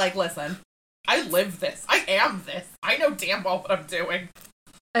 alright, listen. I live this. I am this. I know damn well what I'm doing.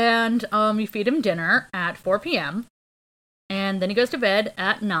 And you feed him dinner at 4 p.m. And then he goes to bed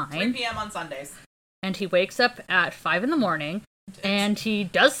at 9. 3 p.m. on Sundays. And he wakes up at 5 in the morning. And he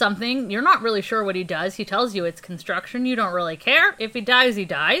does something. You're not really sure what he does. He tells you it's construction. You don't really care. If he dies, he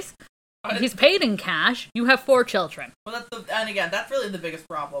dies. He's paid in cash. You have 4 children. Well, that's really the biggest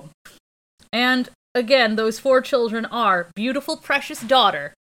problem. And again, those 4 children are beautiful, precious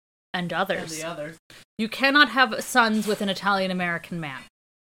daughter. And others. And the others. You cannot have sons with an Italian-American man.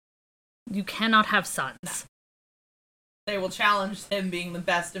 You cannot have sons. No. They will challenge him being the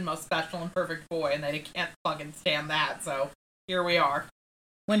best and most special and perfect boy, and they can't fucking stand that, so here we are.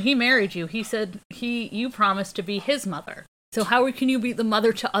 When he married you, he said you promised to be his mother. So how can you be the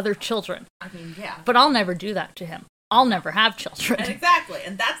mother to other children? I mean, yeah. But I'll never do that to him. I'll never have children. And exactly,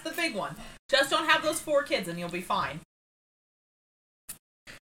 and that's the big one. Just don't have those 4 kids and you'll be fine.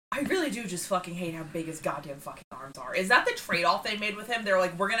 I really do just fucking hate how big his goddamn fucking arms are. Is that the trade-off they made with him? They're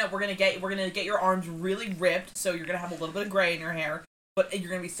like, we're gonna get your arms really ripped, so you're gonna have a little bit of gray in your hair, but you're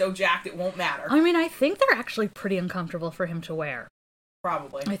gonna be so jacked it won't matter. I mean, I think they're actually pretty uncomfortable for him to wear.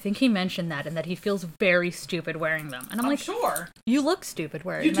 Probably. I think he mentioned that, and that he feels very stupid wearing them. And I'm like, sure. You look stupid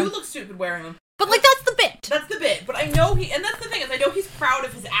wearing them. You do look stupid wearing them. But like, that's the bit. That's the bit. But I know and that's the thing, is I know he's proud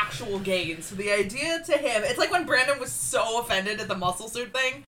of his actual gains. So the idea to him, it's like when Brandon was so offended at the muscle suit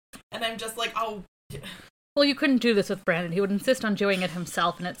thing. And I'm just like, oh... Well, you couldn't do this with Brandon. He would insist on doing it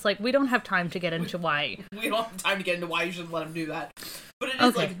himself, and it's like, we don't have time to get into why. We don't have time to get into why you shouldn't let him do that. But it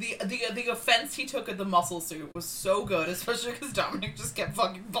is like, the offense he took at the muscle suit was so good, especially because Dominic just kept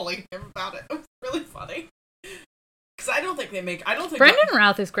fucking bullying him about it. It was really funny. Because I don't think Brandon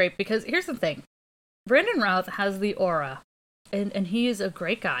Routh is great, because here's the thing. Brandon Routh has the aura, and he is a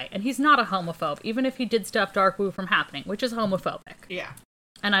great guy, and he's not a homophobe, even if he did stop Dark Woo from happening, which is homophobic. Yeah.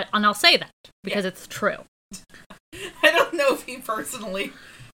 And I'll say that, because it's true. I don't know if he personally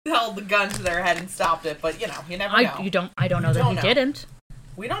held the gun to their head and stopped it, but, you know, you never know. I don't know that he didn't.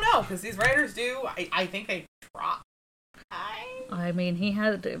 We don't know, because these writers do. I think they try. I mean,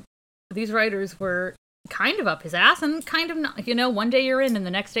 these writers were kind of up his ass and kind of not. You know, one day you're in and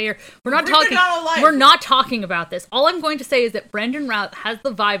the next day you're... We're not talking about this. All I'm going to say is that Brandon Routh has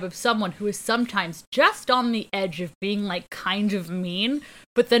the vibe of someone who is sometimes just on the edge of being, like, kind of mean,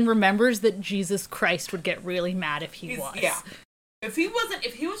 but then remembers that Jesus Christ would get really mad if he was. Yeah. If he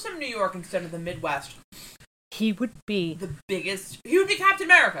was from New York instead of the Midwest... He would be... He would be Captain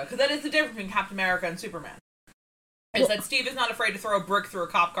America, because that is the difference between Captain America and Superman. Is that Steve is not afraid to throw a brick through a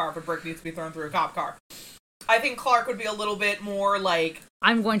cop car if a brick needs to be thrown through a cop car. I think Clark would be a little bit more like...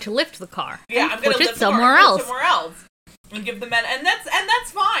 I'm going to lift the car. Yeah, I'm going to lift it somewhere else. And give the men... And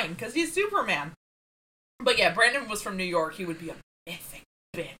that's fine, because he's Superman. But yeah, Brandon was from New York. He would be a mythic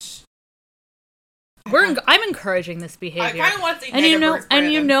bitch. I'm encouraging this behavior. I kind of want to see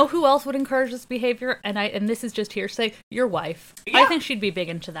and you know who else would encourage this behavior? And this is just hearsay. Your wife. Yeah. I think she'd be big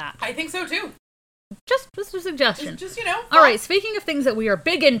into that. I think so too. Just a suggestion. Just you know. All right. Speaking of things that we are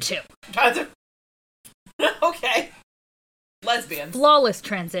big into. Okay. Lesbians. Flawless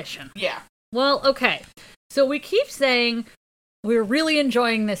transition. Yeah. Well, okay. So we keep saying we're really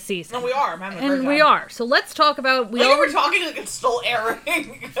enjoying this season. And we are. We are. So let's talk about... We're talking like it's still airing,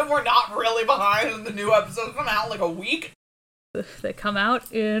 and we're not really behind, and the new episodes come out in like a week. They come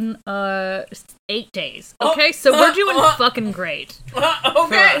out in 8 days. Okay, so we're doing fucking great.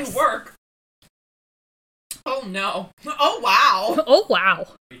 Okay, work. Oh no. Oh wow. Oh wow.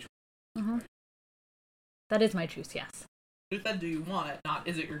 Uh-huh. That is my juice, yes. You said, do you want it? Not,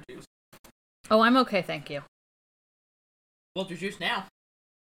 is it your juice? Oh, I'm okay, thank you. Well, it's your juice now.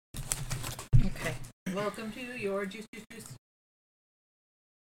 Okay. Welcome to your juice.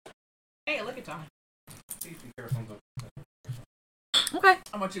 Hey, look at Tommy. Please be careful. Okay.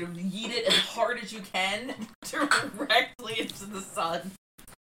 I want you to yeet it as hard as you can directly into the sun.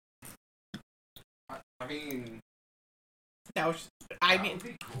 I mean... That would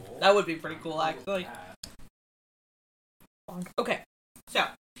be cool. That would be pretty cool, actually. Okay, so...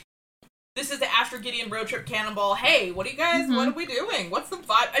 This is the Astro Gideon Road Trip Cannonball. Hey, what are you guys, what are we doing? What's the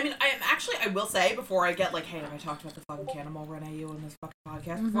vibe? I mean, I will say, before I get like, hey, have I talked about the fucking Cannonball Run AU on this fucking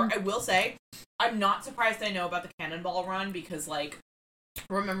podcast before? I will say, I'm not surprised I know about the Cannonball Run, because, like,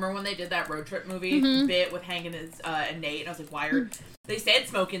 remember when they did that road trip movie bit with Hank and Nate, and I was like, why are... They said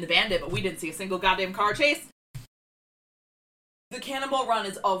Smokey and the Bandit, but we didn't see a single goddamn car chase. The Cannonball Run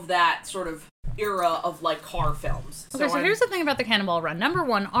is of that sort of era of, like, car films. Okay, so here's the thing about the Cannonball Run. Number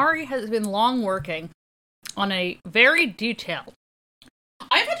one, Ari has been long working on a very detailed...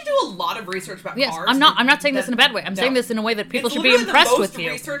 I've had to do a lot of research about cars. I'm not saying this in a bad way. I'm saying this in a way that people should be impressed with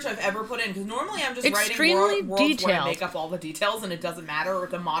you. It's the most research I've ever put in, because normally I'm just extremely writing worlds detailed. where I make up all the details and it doesn't matter, or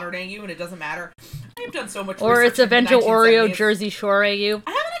it's a modern AU and it doesn't matter. I've done so much research. Or it's a Vento Oreo Jersey Shore AU.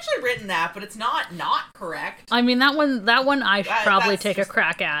 I haven't actually written that, but it's not correct. I mean, that one I should probably take a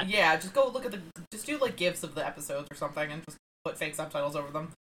crack at. Yeah, just go look at just do like GIFs of the episodes or something and just put fake subtitles over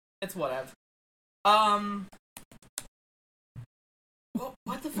them. It's whatever.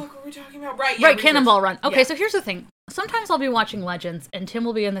 What the fuck were we talking about? Right, Cannonball Run. Okay, so here's the thing. Sometimes I'll be watching Legends, and Tim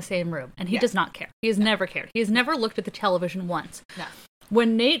will be in the same room, and he does not care. He has never cared. He has never looked at the television once. No.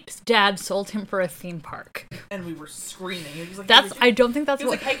 When Nate's dad sold him for a theme park. And we were screaming. He was like, I don't think that's what...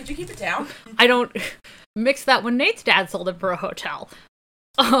 He was like, hey, could you keep it down? I don't... Mix that when Nate's dad sold him for a hotel.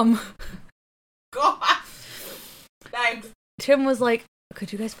 God. Thanks. Tim was like,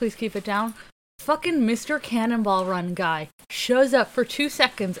 could you guys please keep it down? Fucking Mr. Cannonball Run guy shows up for 2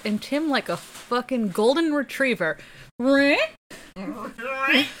 seconds, and Tim, like a fucking golden retriever, I was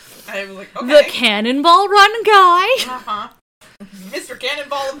like, okay. The Cannonball Run guy. Mr.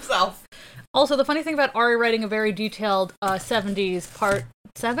 Cannonball himself. Also, the funny thing about Ari writing a very detailed 70s Part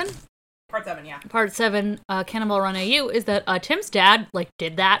 7? Part 7, yeah. Part 7 Cannonball Run AU is that Tim's dad, like,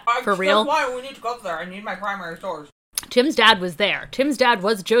 did that for real. That's why we need to go there. I need my primary source. Tim's dad was there. Tim's dad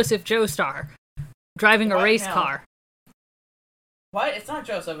was Joseph Joestar, driving a race car. What? It's not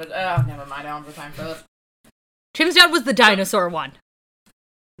Joseph. Never mind. I don't have time for this. Tim's dad was the dinosaur one.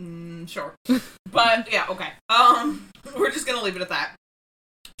 Sure. But, yeah, okay. We're just gonna leave it at that.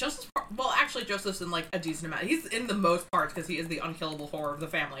 Joseph's in, like, a decent amount. He's in the most parts, because he is the unkillable horror of the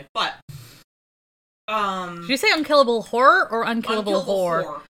family, but, Did you say unkillable horror or unkillable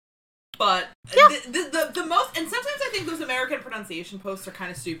horror? But, yeah. the most, and sometimes I think those American pronunciation posts are kind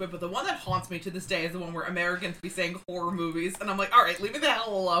of stupid, but the one that haunts me to this day is the one where Americans be saying horror movies, and I'm like, alright, leave me the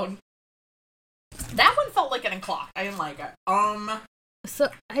hell alone. That one felt like getting clocked. I didn't like it. So,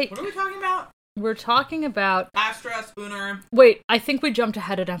 hey, what are we talking about? We're talking about... Astra, Spooner. Wait, I think we jumped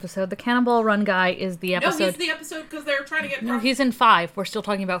ahead an episode. The Cannonball Run guy is the episode... No, he's the episode because they're trying to get... No, he's in 5. We're still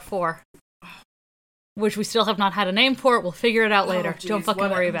talking about 4. which we still have not had a name for it. We'll figure it out later. geez, Don't fucking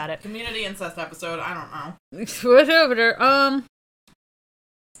worry about it. Community incest episode. I don't know. Whatever.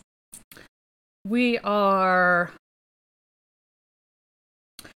 We are...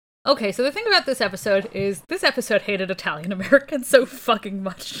 Okay, so the thing about this episode is this episode hated Italian Americans so fucking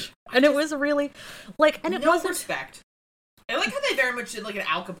much. And it was really, like, and it wasn't... respect. I like how they very much did, like, an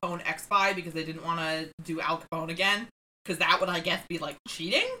Al Capone X-Spy because they didn't want to do Al Capone again. Because that would, I guess, be, like,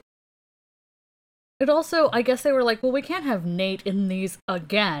 cheating? It also, I guess they were like, well, we can't have Nate in these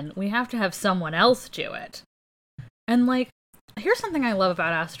again. We have to have someone else do it. And, like, here's something I love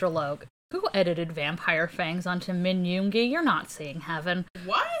about Astrologue. Who edited Vampire Fangs onto Min Yoongi? You're not seeing heaven.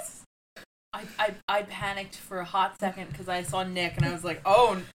 What? I panicked for a hot second because I saw Nick and I was like,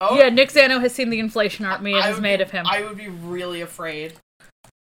 oh. Yeah, Nick Zano has seen the inflation art Mia has made of him. I would be really afraid.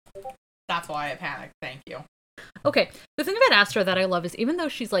 That's why I panicked. Thank you. Okay, the thing about Astra that I love is even though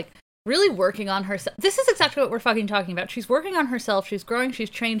she's, like, really working on herself. This is exactly what we're fucking talking about. She's working on herself. She's growing. She's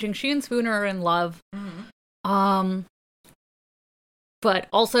changing. She and Spooner are in love. Mm-hmm. But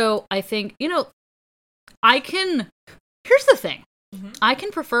also, I think, here's the thing. Mm-hmm. I can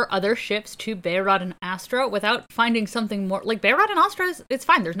prefer other ships to Behrad and Astra without finding something more, like, Behrad and Astra it's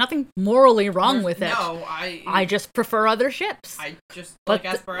fine. There's nothing morally wrong with it. No, I just prefer other ships. I just like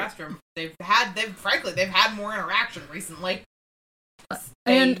Astra. They've had more interaction recently.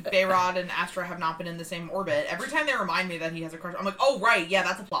 And Behrad and Astra have not been in the same orbit. Every time they remind me that he has a crush, I'm like, oh right, yeah,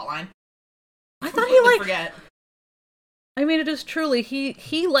 that's a plot line. I thought he forget. I mean, it is truly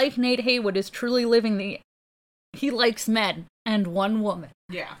he like Nate Haywood is truly living he likes men and one woman.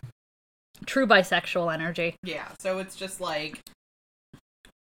 Yeah. True bisexual energy. Yeah. So it's just like,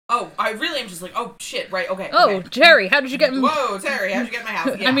 oh, I really am just like, oh shit, right, okay. Oh, okay. Terry, how did you get? Whoa, Terry, how'd you get in my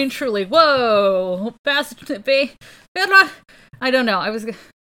house? Yeah. I mean, truly, whoa, I don't know.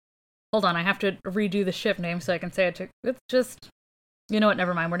 Hold on, I have to redo the ship name so I can say it. It's just, you know what?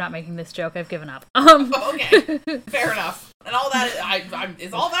 Never mind. We're not making this joke. I've given up. Okay, fair enough. And all that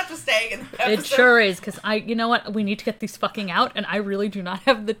is all that just staying in the episode? It sure is, because you know what? We need to get these fucking out, and I really do not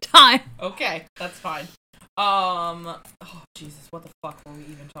have the time. Okay, that's fine. Oh Jesus, what the fuck were we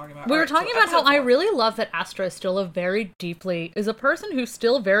even talking about? We were talking about how I really love that Astra is still is a person who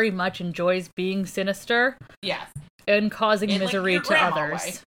still very much enjoys being sinister. Yes. And causing misery to others.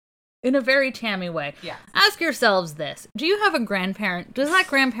 Way. In a very Tammy way. Yeah. Ask yourselves this. Do you have a grandparent? Does that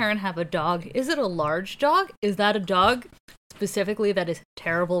grandparent have a dog? Is it a large dog? Is that a dog specifically that is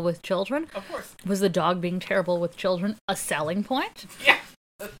terrible with children? Of course. Was the dog being terrible with children a selling point? Yeah.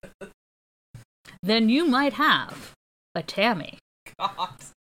 Then you might have a Tammy. God.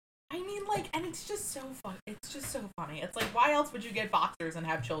 I mean, like, and it's just so fun. It's just so funny. It's like, why else would you get boxers and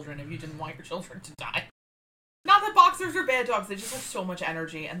have children if you didn't want your children to die? Not that boxers are bad dogs, they just have so much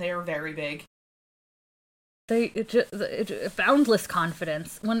energy, and they are very big. Boundless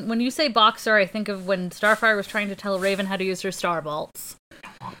confidence. When you say boxer, I think of when Starfire was trying to tell Raven how to use her star bolts.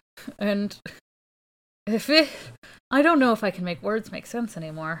 And I don't know if I can make words make sense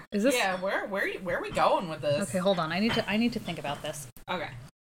anymore. Is this? Yeah, where are we going with this? Okay, hold on. I need to think about this. Okay.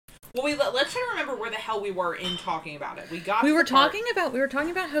 Well, let's try to remember where the hell we were in talking about it. We were talking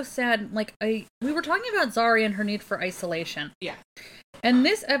about how sad, like, we were talking about Zari and her need for isolation. Yeah. And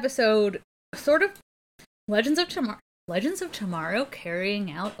this episode, sort of, Legends of Tomorrow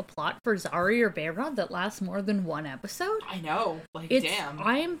carrying out a plot for Zari or Behrad that lasts more than one episode. I know. Like,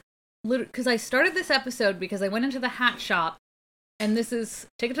 damn. Because I started this episode because I went into the hat shop, and this is,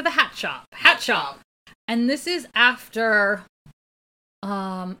 take it to the hat shop. And this is after,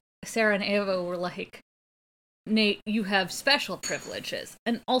 Sarah and Ava were like, Nate, you have special privileges.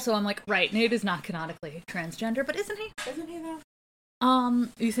 And also I'm like, right, Nate is not canonically transgender, but isn't he? Isn't he though?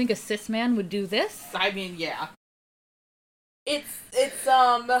 You think a cis man would do this? I mean, yeah. It's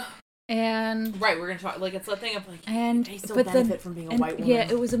and right, we're gonna talk, like, it's a thing of like, and they still benefit from being a white woman. Yeah,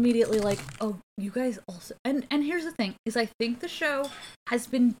 it was immediately like, oh, you guys also, and here's the thing, is I think the show has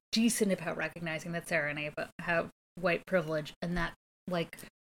been decent about recognizing that Sarah and Ava have white privilege, and that, like,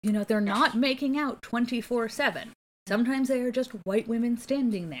 you know, they're not making out 24/7. Sometimes they are just white women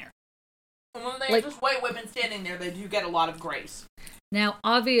standing there. And when they're just white women standing there, they do get a lot of grace. Now,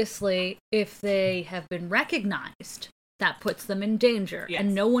 obviously, if they have been recognized, that puts them in danger. Yes.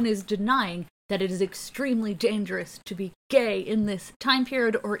 And no one is denying that it is extremely dangerous to be gay in this time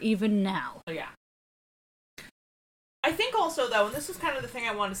period or even now. Oh, yeah. I think also, though, and this is kind of the thing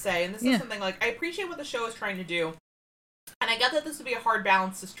I want to say, and this is something, like, I appreciate what the show is trying to do. And I get that this would be a hard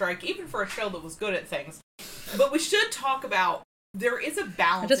balance to strike, even for a show that was good at things. But we should talk about, there is a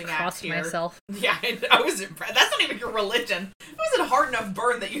balancing act here. I just crossed myself. Yeah, I was impressed. That's not even your religion. It wasn't a hard enough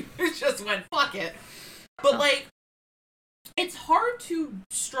burn that you just went, fuck it. But, like, it's hard to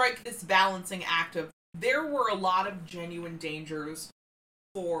strike this balancing act of, there were a lot of genuine dangers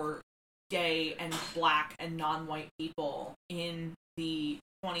for gay and black and non-white people in the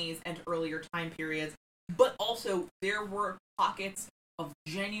 20s and earlier time periods, but also there were pockets of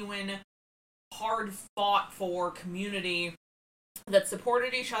genuine, hard-fought-for community that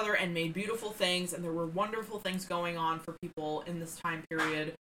supported each other and made beautiful things, and there were wonderful things going on for people in this time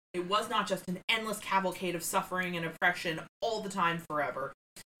period. It was not just an endless cavalcade of suffering and oppression all the time forever.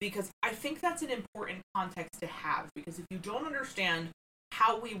 Because I think that's an important context to have, because if you don't understand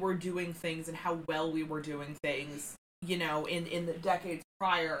how we were doing things and how well we were doing things, you know, in the decades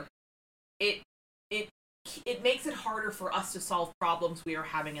prior, it makes it harder for us to solve problems we are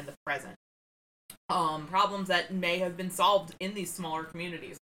having in the present. Problems that may have been solved in these smaller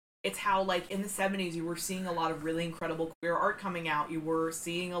communities. It's how, like, in the 70s, you were seeing a lot of really incredible queer art coming out. You were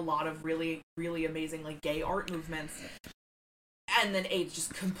seeing a lot of really, really amazing, like, gay art movements. And then AIDS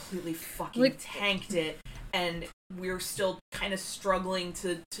just completely fucking tanked it, and we're still kind of struggling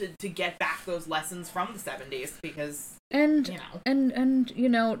to get back those lessons from the 70s, because, you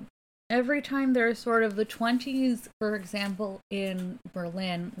know, every time there's sort of the 20s, for example, in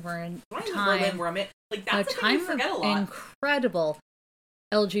Berlin, were in a time of incredible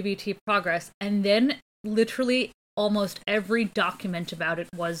LGBT progress, and then literally almost every document about it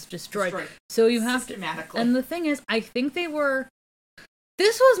was destroyed. So you have to, and the thing is, I think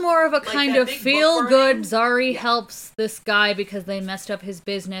this was more of a kind of feel-good, Zari helps this guy because they messed up his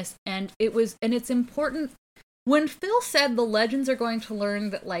business, and it's important. When Phil said the legends are going to learn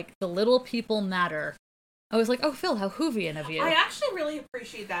that, like, the little people matter, I was like, oh, Phil, how Whovian of you. I actually really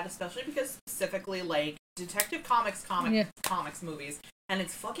appreciate that, especially because specifically, like, Detective Comics movies, and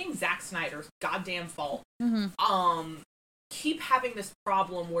it's fucking Zack Snyder's goddamn fault, keep having this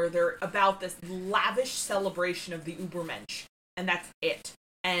problem where they're about this lavish celebration of the Ubermensch, and that's it.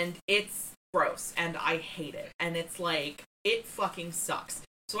 And it's gross, and I hate it. And it's like, it fucking sucks.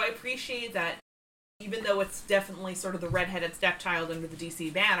 So I appreciate that, even though it's definitely sort of the redheaded stepchild under the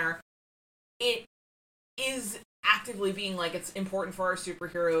DC banner, it is actively being like, it's important for our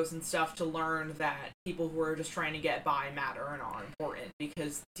superheroes and stuff to learn that people who are just trying to get by matter and are important,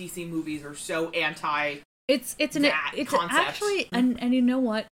 because DC movies are so anti it's actually, and you know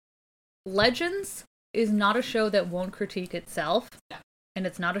what? Legends is not a show that won't critique itself. Yeah. And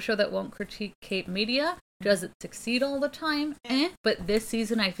it's not a show that won't critique Cape Media. Does it succeed all the time? But this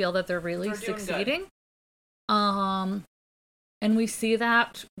season I feel that they're really succeeding. And we see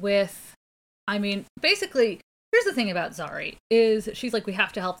that with, I mean, basically, here's the thing about Zari, is she's like, we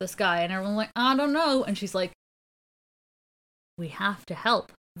have to help this guy, and everyone's like, I don't know, and she's like, we have to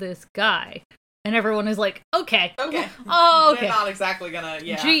help this guy. And everyone is like, okay. Oh, okay. They're not exactly gonna,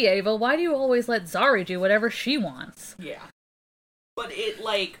 Gee, Ava, why do you always let Zari do whatever she wants? Yeah. But it,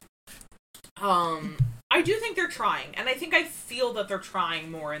 like, I do think they're trying, and I think I feel that they're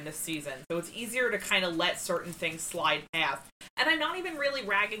trying more in this season, so it's easier to kind of let certain things slide past. And I'm not even really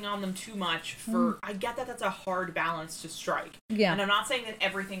ragging on them too much for, I get that that's a hard balance to strike. Yeah. And I'm not saying that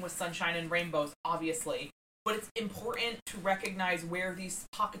everything was sunshine and rainbows, obviously, but it's important to recognize where these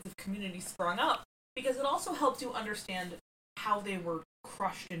pockets of community sprung up, because it also helps you understand how they were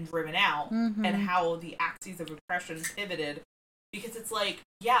crushed and driven out, and how the axes of oppression pivoted. Because it's like,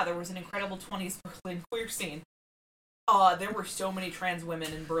 yeah, there was an incredible 20s Berlin queer scene. There were so many trans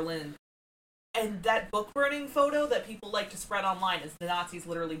women in Berlin. And that book burning photo that people like to spread online is the Nazis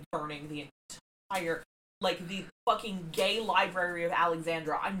literally burning the entire, like, the fucking gay library of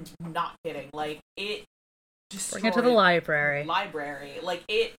Alexandria. I'm not kidding. Like, it destroyed... Bring it to the library. Like,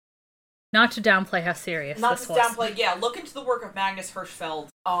 it... Not to downplay how serious this was. Not to downplay, yeah. Look into the work of Magnus Hirschfeld,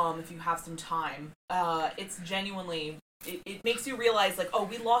 if you have some time. It's genuinely... It makes you realize, like, oh,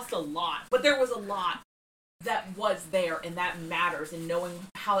 we lost a lot. But there was a lot that was there, and that matters, and knowing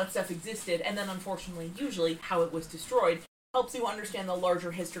how that stuff existed, and then, unfortunately, usually, how it was destroyed, helps you understand the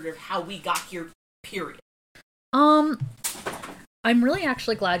larger history of how we got here, period. I'm really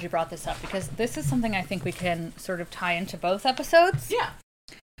actually glad you brought this up, because this is something I think we can sort of tie into both episodes. Yeah.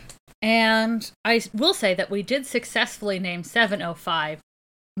 And I will say that we did successfully name 705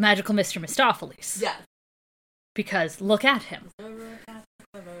 Magical Mister Mistofelees. Yeah. Because look at him.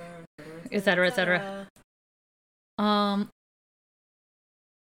 Etc., etc. God,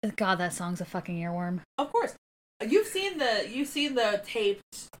 that song's a fucking earworm. Of course. You've seen the taped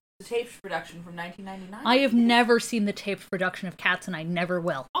production from 1999? I have never seen the taped production of Cats, and I never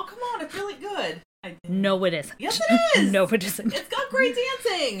will. Oh, come on, it's really good. No, it isn't. Yes, it is! No, it isn't. It's got great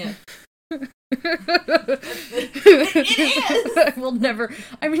dancing! It is! I will never,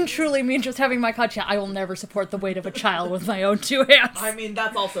 I mean, truly, me just having my content, I will never support the weight of a child with my own 2 hands. I mean,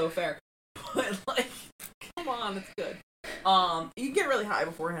 that's also fair. But, like, come on, it's good. You can get really high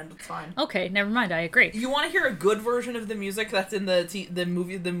beforehand, it's fine. Okay, never mind, I agree. You want to hear a good version of the music that's in the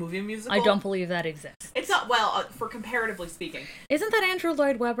movie musical? I don't believe that exists. It's not, well, for comparatively speaking. Isn't that Andrew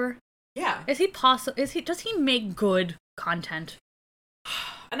Lloyd Webber? Yeah. Does he make good content?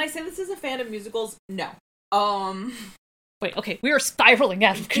 And I say this as a fan of musicals, no. Wait, okay, we are spiraling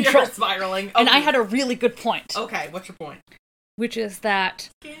out of control. You're spiraling. Okay. And I had a really good point. Okay, what's your point? Which is that...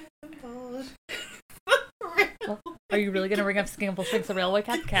 Well, are you really gonna bring up Skimble Shanks the Railway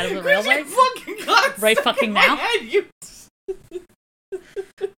Cat? Cat of the Railway? Right fucking now?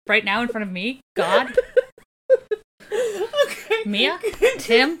 Right now in front of me? God? Okay. Mia?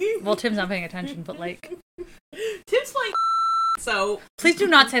 Tim? Well, Tim's not paying attention, but like... Tim's playing so... Please do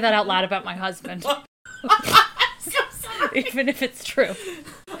not say that out loud about my husband. So sorry. Even if it's true. I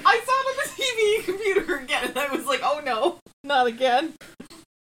saw it on the TV computer again, and I was like, oh no, not again.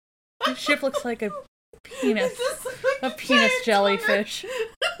 This ship looks like a penis. It just looks like A penis giant jellyfish.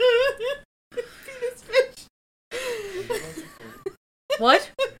 Penis fish. What?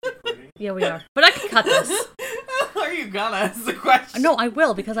 Yeah, we are. But I can cut this. Are you gonna? Is the question. No, I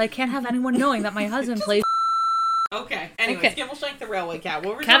will, because I can't have anyone knowing that my husband plays Okay. Anyways, Okay. Skimbleshank the Railway Cat.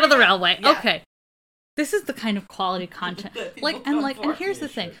 What were we Cat of the talking about? Railway. Yeah. Okay. This is the kind of quality content. That people Like, come and for. here's the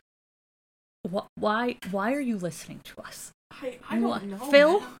thing. Why are you listening to us? I don't know.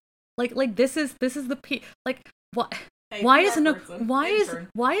 Phil? Man. Like this is the like what? Hey, Why PR is no? person, Why intern.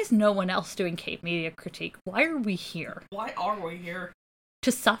 is no one else doing Cape Media Critique? Why are we here? Why are we here?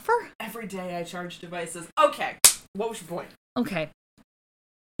 To suffer? Every day I charge devices. Okay. What was your point? Okay.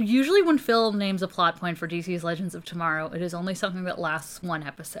 Usually when Phil names a plot point for DC's Legends of Tomorrow, it is only something that lasts one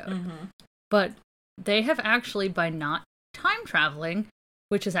episode. Mm-hmm. But they have actually, by not time traveling,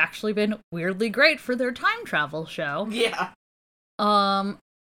 which has actually been weirdly great for their time travel show, Yeah.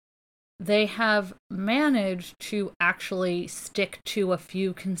 they have managed to actually stick to a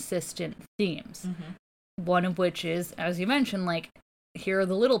few consistent themes. Mm-hmm. One of which is, as you mentioned, like, here are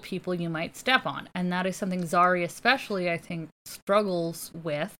the little people you might step on. And that is something Zari especially, I think, struggles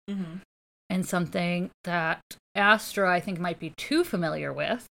with. Mm-hmm. And something that Astra, I think, might be too familiar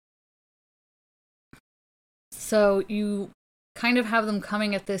with. So you kind of have them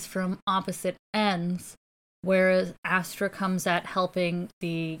coming at this from opposite ends, whereas Astra comes at helping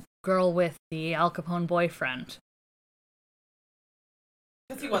the girl with the Al Capone boyfriend.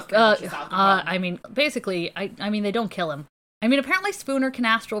 Because he was pretty much just Al Capone. I mean, basically, I mean, they don't kill him. I mean, apparently Spooner can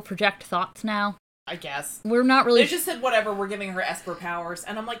astral project thoughts now. I guess. We're not really... They just said, whatever, we're giving her Esper powers,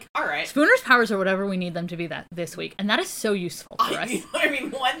 and I'm like, alright. Spooner's powers are whatever we need them to be this week, and that is so useful for us. I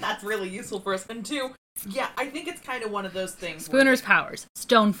mean, one, that's really useful for us, and two, yeah, I think it's kind of one of those things Spooner's powers.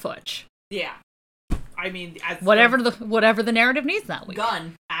 Stonefoot. Yeah. I mean, as Whatever the narrative needs that week.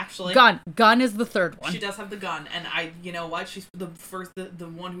 gun, actually. Gun is the third one. She does have the gun, and you know what? She's the first, the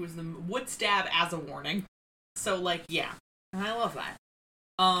one who would stab as a warning. So, like, yeah. And I love that.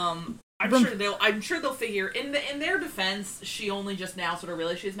 I'm sure they'll figure in their defense, she only just now sort of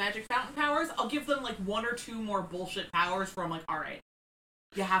realized she has magic fountain powers. I'll give them like one or two more bullshit powers where I'm like, all right,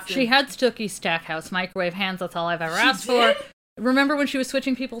 you have to. She had Stooky Stackhouse microwave hands. That's all I've ever asked for. Remember when she was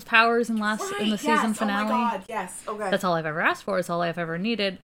switching people's powers in the season finale? Oh my god, yes. Okay. That's all I've ever asked for. It's all I've ever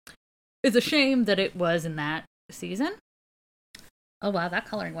needed. It's a shame that it was in that season. Oh wow, that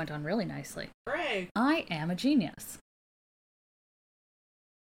coloring went on really nicely. Hooray. I am a genius.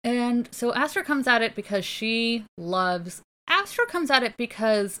 And so Astra comes at it because Astra comes at it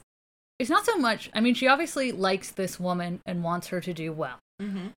because it's not so much, I mean, she obviously likes this woman and wants her to do well.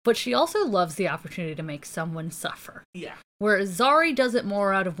 Mm-hmm. But she also loves the opportunity to make someone suffer. Yeah. Whereas Zari does it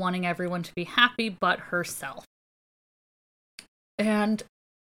more out of wanting everyone to be happy but herself. And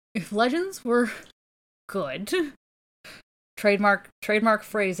if Legends were good, trademark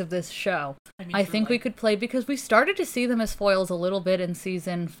phrase of this show, I think we could play, because we started to see them as foils a little bit in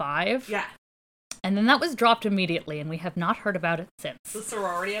season 5. Yeah. And then that was dropped immediately, and we have not heard about it since. The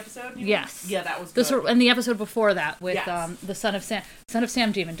sorority episode? Yes. Yeah, that was good. And the episode before that with Yes. the Son of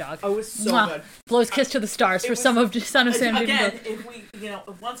Sam Demon Dog. Oh, it was so Mwah. good. Blows kiss to the stars for Son of Sam Demon Again, Dog. if we,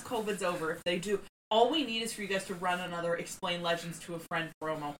 once COVID's over, if they do, all we need is for you guys to run another Explain Legends to a Friend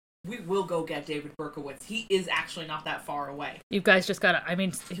promo. We will go get David Berkowitz. He is actually not that far away. You guys just gotta, I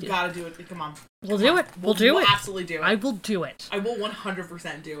mean... You gotta do it. Come on. We'll do it. We'll do it. We'll absolutely do it. I will do it. I will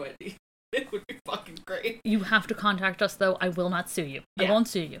 100% do it. It would be fucking great. You have to contact us, though. I will not sue you. Yeah. I won't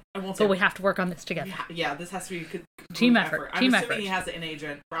sue you. I won't But we have to work on this together. Yeah, this has to be a Team effort. I'm Team assuming effort. he has an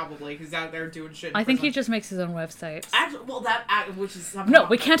agent, probably. He's out there doing shit. I think he just makes his own website. Actually, well, which is something. No,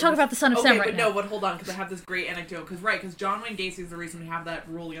 we can't talk about the Son of Sam right now. No, but hold on, because I have this great anecdote. Because John Wayne Gacy is the reason we have that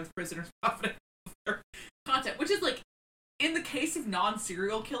rule against prisoners profiting off their content, which is like, in the case of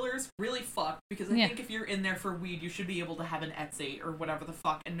non-serial killers, really fucked, because I think if you're in there for weed, you should be able to have an Etsy or whatever the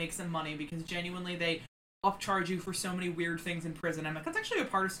fuck and make some money, because genuinely they upcharge you for so many weird things in prison. I'm like, that's actually a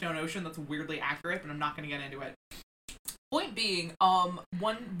part of Stone Ocean that's weirdly accurate, but I'm not going to get into it. Point being,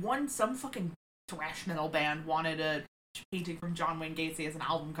 some fucking thrash metal band wanted a painting from John Wayne Gacy as an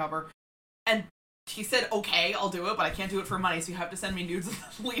album cover, and he said, okay, I'll do it, but I can't do it for money, so you have to send me nudes of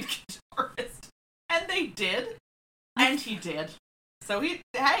the lead guitarist. And they did. And he did. So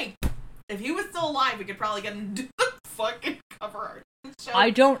hey, if he was still alive, we could probably get him to do the fucking cover art.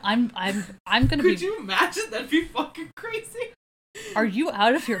 I'm gonna Could you imagine? That'd be fucking crazy. Are you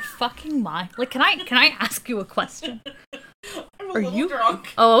out of your fucking mind? Like, can I ask you a question? I'm a little drunk.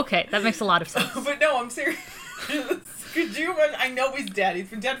 Oh, okay. That makes a lot of sense. But no, I'm serious. Could you imagine? I know he's dead. He's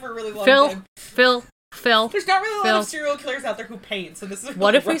been dead for a really long time. Phil. There's not really a lot of serial killers out there who paint, so this is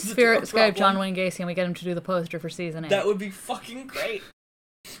what if we spirit Skype John Wayne Gacy and we get him to do the poster for season 8? That would be fucking great.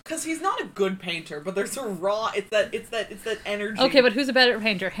 Because he's not a good painter, but there's a raw. It's that energy. Okay, but who's a better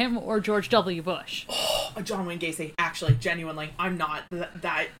painter, him or George W. Bush? John Wayne Gacy. Actually, genuinely, I'm not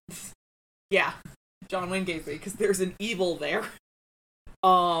that. Yeah, John Wayne Gacy, because there's an evil there.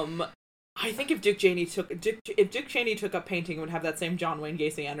 I think if Dick Cheney took up painting, it would have that same John Wayne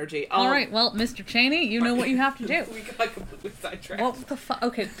Gacy energy. All right, well, Mr. Cheney, you know what you have to do. We got completely sidetracked. What the fuck?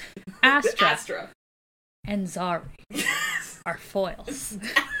 Okay, Astra and Zari are foils.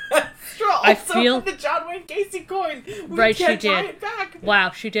 I feel the John Wayne Gacy coin. Right, she did.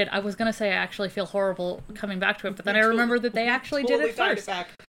 Wow, she did. I was gonna say I actually feel horrible coming back to it, but then I remembered that they actually did it first.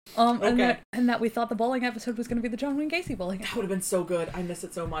 Okay. And that we thought the bowling episode was going to be the John Wayne Gacy bowling episode. That would have been so good. I miss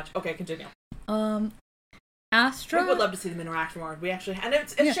it so much. Okay, continue. Astra. I would love to see them interact more. We actually, and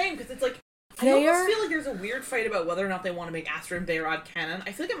it's a shame because it's like I almost feel like there's a weird fight about whether or not they want to make Astra and Bayrod canon.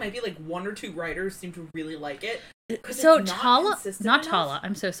 I feel like it might be like one or two writers seem to really like it. So not Tala.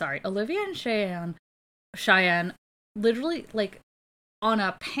 I'm so sorry. Olivia and Cheyenne, literally like on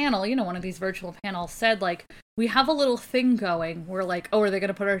a panel, one of these virtual panels, said, like, we have a little thing going. We're like, oh, are they going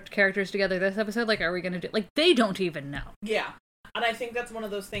to put our characters together this episode? Like, are we going to do... Like, they don't even know. Yeah. And I think that's one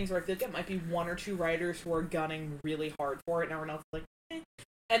of those things where I feel like it might be one or two writers who are gunning really hard for it, and everyone else is like, eh.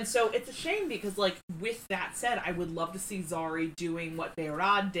 And so it's a shame because, like, with that said, I would love to see Zari doing what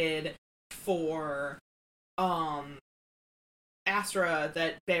Bayrod did for, Astra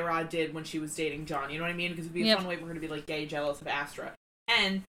that Bayrod did when she was dating John. You know what I mean? Because it would be a fun way for her to be, like, gay jealous of Astra.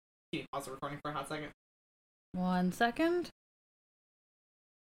 And, can you pause the recording for a hot second? 1 second.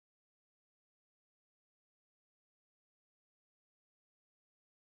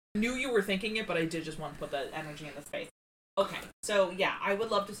 I knew you were thinking it, but I did just want to put that energy in the space. Okay, so yeah, I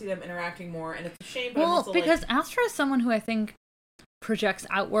would love to see them interacting more, and it's a shame, but I'm also because Astra is someone who I think projects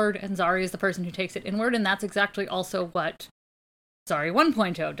outward, and Zari is the person who takes it inward, and that's exactly also what Zari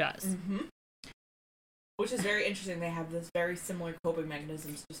 1.0 does. Mm-hmm. Which is very interesting. They have this very similar coping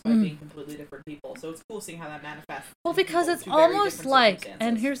mechanisms despite being completely different people. So it's cool seeing how that manifests. Well, because it's almost like,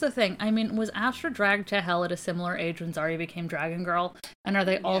 and here's the thing, I mean, was Astra dragged to Hell at a similar age when Zari became Dragon Girl? And are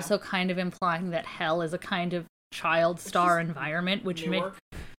they also kind of implying that Hell is a kind of child star environment, which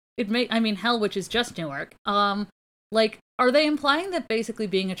Hell, which is just Newark. Like, are they implying that basically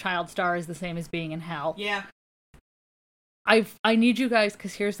being a child star is the same as being in Hell? Yeah. I need you guys,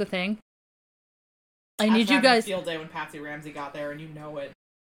 because here's the thing. I need you guys. Field day when Patsy Ramsey got there, and you know it.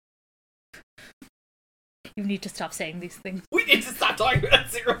 You need to stop saying these things. We need to stop talking about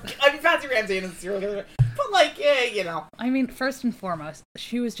serial killer. I mean, Patsy Ramsey is a serial killer, but like, yeah, I mean, first and foremost,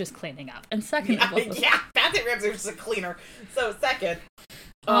 she was just cleaning up, and second, Patsy Ramsey was just a cleaner. So second,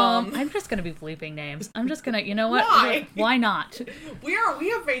 I'm just gonna be bleeping names. I'm just gonna, you know what? Why? Why not? We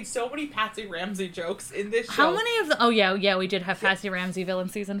have made so many Patsy Ramsey jokes in this show. How many of the? Oh yeah, we did have Patsy Ramsey in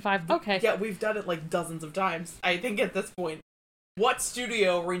season 5. Okay. Yeah, we've done it like dozens of times. I think at this point, what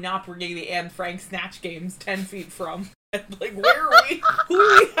studio are we not bringing the Anne Frank Snatch games 10 feet from? And like, where are we? Who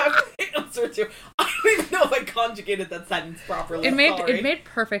do we have to answer to? I don't even know if I conjugated that sentence properly. It made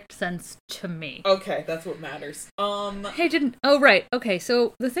perfect sense to me. Okay, that's what matters. Hey, didn't? Oh right. Okay,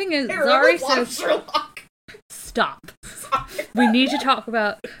 so the thing is, Zari says, Sherlock. Stop. Sorry. We need to talk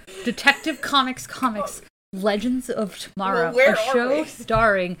about Detective Comics Legends of Tomorrow, a show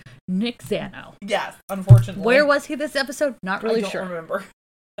starring Nick Zano. Yes, unfortunately. Where was he this episode? Not really sure. I don't remember.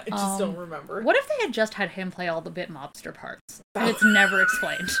 I just don't remember. What if they had just had him play all the bit mobster parts? And it's never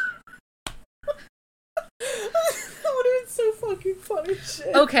explained. That would have been so fucking funny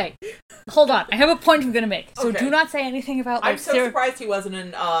shit. Okay, hold on. I have a point I'm gonna make. So Okay. do not say anything about. I'm so surprised he wasn't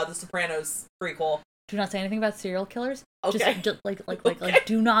in the Sopranos prequel. Do not say anything about serial killers. Okay. Just like Okay.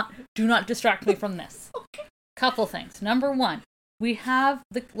 do not distract me from this. Okay. Couple things. Number one, we have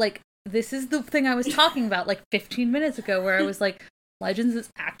this is the thing I was talking about 15 minutes ago, where I was like, Legends is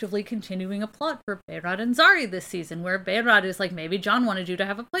actively continuing a plot for Behrad and Zari this season, where Behrad is like, maybe John wanted you to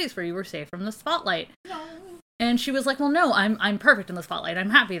have a place where you were safe from the spotlight. No. And she was like, well, no, I'm perfect in the spotlight.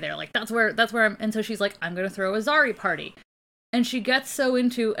 I'm happy there. Like, that's where I'm, and so she's like, I'm going to throw a Zari party. And she gets so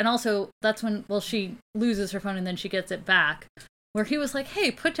into, and also that's when, she loses her phone and then she gets it back, where he was like,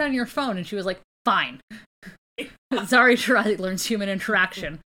 hey, put down your phone. And she was like, fine. Zari Tarazi learns human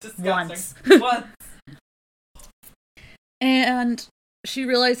interaction. Once. And she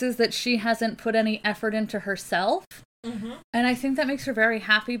realizes that she hasn't put any effort into herself. Mm-hmm. And I think that makes her very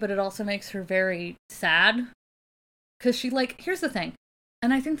happy, but it also makes her very sad. Because she, here's the thing.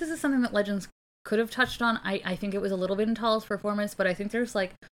 And I think this is something that Legends could have touched on. I think it was a little bit in Tala's performance, but I think there's,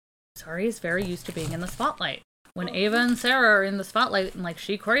 Zari is very used to being in the spotlight. When Ava and Sarah are in the spotlight and,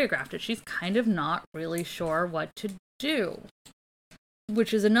 she choreographed it, she's kind of not really sure what to do.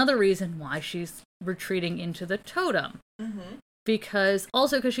 Which is another reason why she's retreating into the totem. Mm-hmm. Because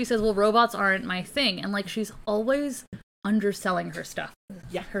she says, well, robots aren't my thing. And, she's always underselling herself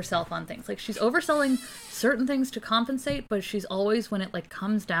on things. She's overselling certain things to compensate, but she's always, when it,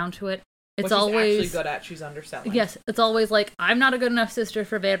 comes down to it, it's always... actually good at, she's underselling. Yes, it's always I'm not a good enough sister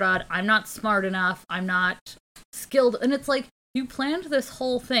for Behrad. I'm not smart enough. I'm not skilled. And it's you planned this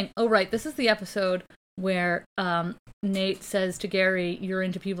whole thing. Oh, right, this is the episode where Nate says to Gary, you're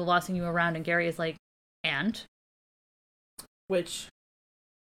into people bossing you around, and Gary is like, and? Which,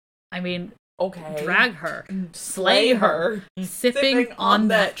 I mean, okay. Drag her. Slay her. Sipping on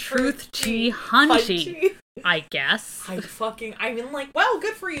that truth tea hunchy, I guess. I mean, well,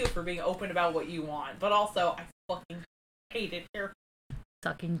 good for you for being open about what you want, but also, I fucking hate it here.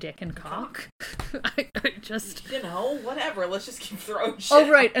 Sucking dick and cock. I just... whatever. Let's just keep throwing shit. Oh,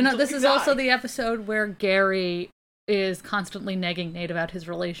 right. And this is also the episode where Gary is constantly negging Nate about his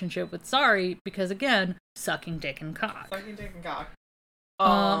relationship with Zari because, again, sucking dick and cock. Sucking dick and cock.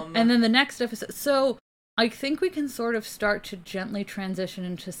 And then the next episode... So, I think we can sort of start to gently transition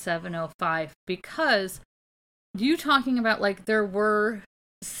into 705 because you talking about, there were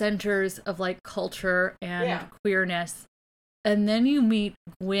centers of, culture and queerness. And then you meet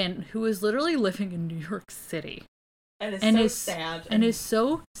Gwen, who is literally living in New York City. And is sad. And is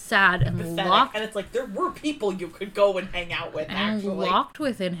so sad and pathetic. locked. And it's there were people you could go and hang out with, actually. Locked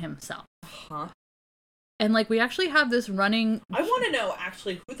within himself. Huh? And, we actually have this running... I want to know,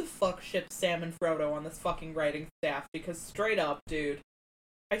 actually, who the fuck shipped Sam and Frodo on this fucking writing staff? Because straight up, dude,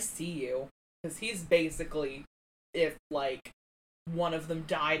 I see you. Because he's basically, if, one of them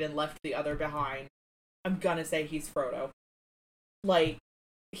died and left the other behind, I'm gonna say he's Frodo.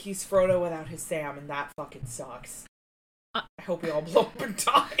 He's Frodo without his Sam, and that fucking sucks. I hope we all blow up and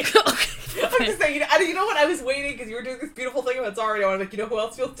die. I'm just saying, you know what? I was waiting because you were doing this beautiful thing about Zari. I was like, you know who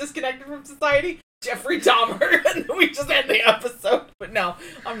else feels disconnected from society? Jeffrey Dahmer. And then we just end the episode. But no,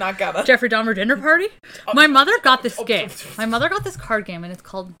 I'm not gonna. Jeffrey Dahmer Dinner Party? My mother got this game. My mother got this card game, and it's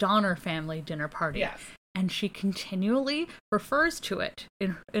called Donner Family Dinner Party. Yes. And she continually refers to it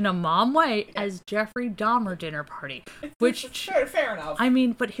in a mom way as Jeffrey Dahmer Dinner Party. Which, fair enough. I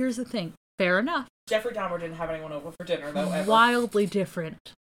mean, but here's the thing. Fair enough. Jeffrey Dahmer didn't have anyone over for dinner, though, ever. Wildly different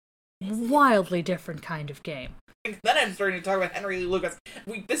kind of game. Then I'm starting to talk about Henry Lee Lucas.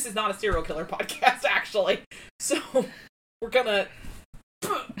 This is not a serial killer podcast, actually. So, we're gonna...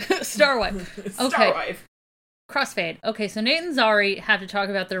 Starwife. Okay. Starwife. Crossfade. Okay, so Nate and Zari have to talk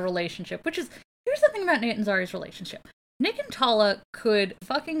about their relationship, which is... Here's the thing about Nate and Zari's relationship. Nick and Tala could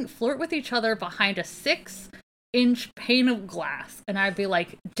fucking flirt with each other behind a 6-inch pane of glass, and I'd be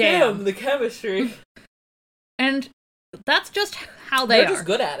like, damn. The chemistry. And that's just how they are. They're just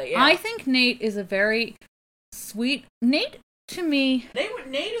good at it, yeah. I think Nate is a very sweet... Nate, to me...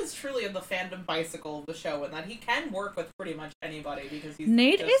 Nate is truly in the fandom bicycle of the show, in that he can work with pretty much anybody, because he's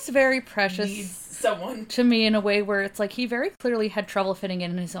Nate is very precious needs someone. To me in a way where it's he very clearly had trouble fitting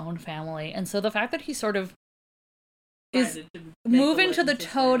in his own family, and so the fact that he sort of is moving to the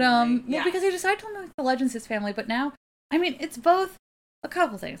totem, well, because he decided to make the Legends his family, but now, I mean, it's both a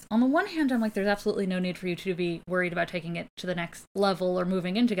couple things. On the one hand, I'm there's absolutely no need for you to be worried about taking it to the next level or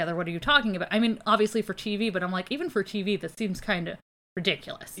moving in together. What are you talking about? I mean, obviously for TV, but I'm even for TV, this seems kind of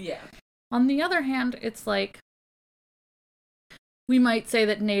ridiculous. Yeah. On the other hand, it's we might say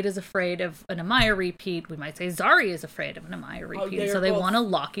that Nate is afraid of an Amaya repeat. We might say Zari is afraid of an Amaya repeat. So they want to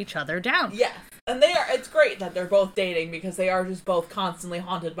lock each other down. Yeah. And it's great that they're both dating because they are just both constantly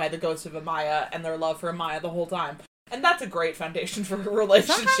haunted by the ghost of Amaya and their love for Amaya the whole time. And that's a great foundation for a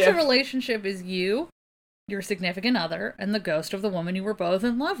relationship. Sometimes a relationship is you, your significant other, and the ghost of the woman you were both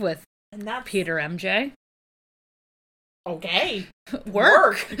in love with. And that's Peter MJ. Okay.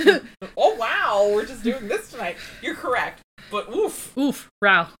 Work. Oh, wow. We're just doing this tonight. You're correct. But oof. Oof.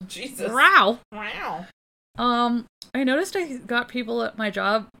 Row. Jesus. Row. Wow. I noticed I got people at my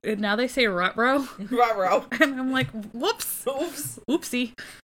job, and now they say rut-row. Rut-row. And I'm like, whoops. Oops. Oopsie.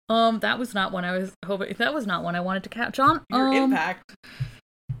 That was not one I was hoping. That was not one I wanted to catch on. Your impact.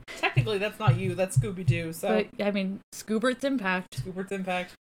 Technically, that's not you. That's Scooby-Doo. So, but, I mean, Scoobert's impact. Scoobert's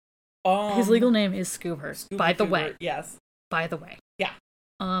impact. His legal name is Scoober. By the way. Yes. By the way. Yeah.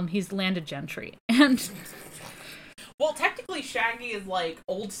 He's landed gentry, and. Well, technically, Shaggy is like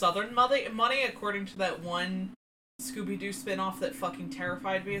old Southern money, according to that one Scooby-Doo spinoff that fucking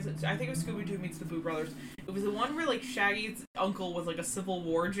terrified me. I think it was Scooby-Doo meets the Boo Brothers. It was the one where like Shaggy's uncle was like a Civil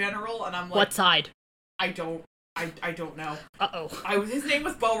War general, and I'm like, what side? I don't know. Uh-oh. His name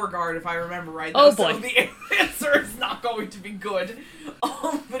was Beauregard, if I remember right. Oh, boy. So the answer is not going to be good.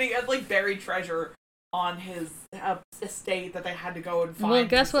 But he had like buried treasure on his estate that they had to go and find. Well,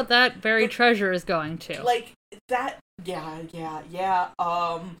 guess what that buried treasure is going to? Like that. Yeah.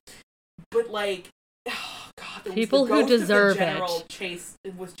 But like, oh God, there people was the who ghost of the deserve general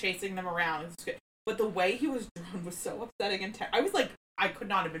it was chasing them around. It was good. But the way he was drawn was so upsetting and I was like, I could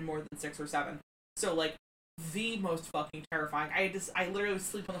not have been more than 6 or 7. So like, the most fucking terrifying. I literally would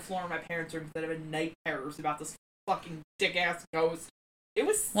sleep on the floor in my parents' room because I had night terrors about this fucking dick ass ghost. It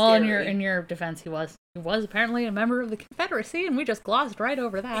was scary. Well, in your defense, he was apparently a member of the Confederacy, and we just glossed right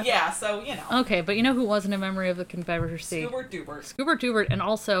over that. Yeah, so you know. Okay, but you know who wasn't a member of the Confederacy? Scubert Dubert. Scubert Dubert, and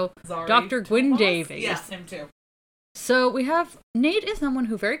also Zari Dr. Gwyn Davies. Yes, him too. So we have Nate is someone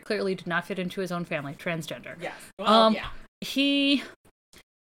who very clearly did not fit into his own family, transgender. Yes. Well, yeah. He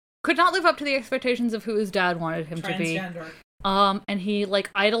could not live up to the expectations of who his dad wanted him to be. Transgender. And he, like,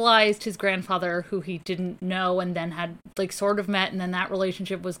 idolized his grandfather, who he didn't know, and then had, like, sort of met, and then that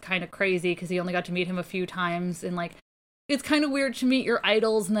relationship was kind of crazy, because he only got to meet him a few times, and, like, it's kind of weird to meet your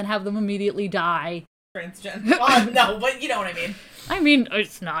idols and then have them immediately die. Transgender. No, but you know what I mean. I mean,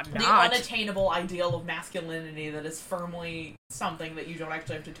 it's not. The unattainable ideal of masculinity that is firmly something that you don't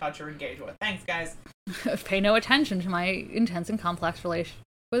actually have to touch or engage with. Thanks, guys. Pay no attention to my intense and complex relation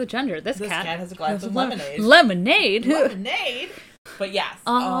with a gender. This cat has a glass of lemonade. Lemonade. But yes.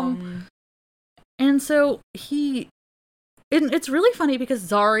 And so it's really funny because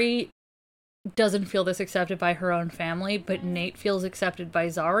Zari doesn't feel this accepted by her own family, but Nate feels accepted by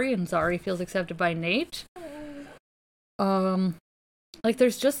Zari, and Zari feels accepted by Nate. Like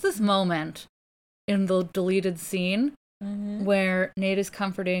there's just this moment in the deleted scene where Nate is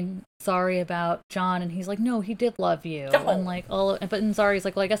comforting Zari about John, and he's like, no, he did love you. Oh. And like but then Zari's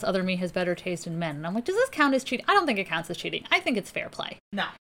like, well, I guess other me has better taste in men. And I'm like, does this count as cheating? I don't think it counts as cheating. I think it's fair play. No.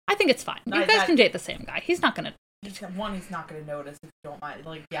 I think it's fine. You guys can date the same guy. He's not gonna... One, he's not gonna notice if you don't mind.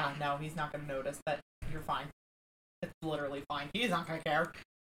 Like, yeah, no, he's not gonna notice that you're fine. It's literally fine. He's not gonna care.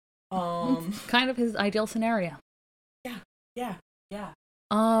 It's kind of his ideal scenario. Yeah.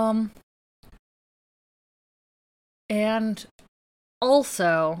 And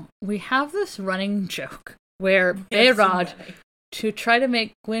also, we have this running joke where Behrad, to try to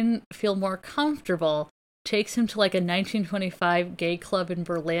make Gwyn feel more comfortable, takes him to like a 1925 gay club in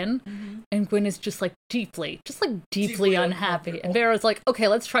Berlin, and Gwyn is just deeply unhappy. And Behrad's like, okay,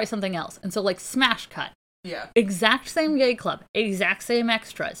 let's try something else. And so like smash cut. Yeah. Exact same gay club, exact same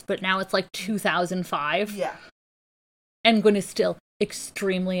extras, but now it's like 2005. Yeah. And Gwyn is still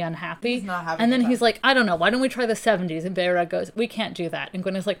extremely unhappy. He's not having and then a time. he's like, I don't know, why don't we try the 70s? And Behrad goes, we can't do that. And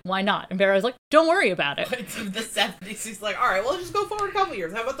Gwyn is like, why not? And Behrad's like, don't worry about it. The 70s, he's like, alright, well, just go forward a couple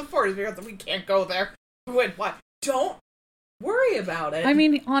years. How about the 40s? Because we can't go there. Wait, what? Don't worry about it. I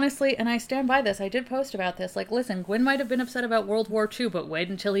mean, honestly, and I stand by this, I did post about this, like, listen, Gwyn might have been upset about World War II, but wait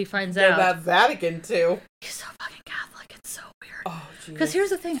until he finds out. About Vatican, too. He's so fucking Catholic, it's so weird. Oh, jeez. Because here's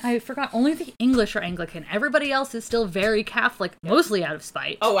the thing, I forgot, only the English are Anglican. Everybody else is still very Catholic, mostly out of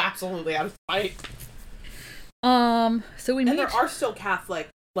spite. Oh, absolutely, out of spite. So we And meet... there are still Catholic,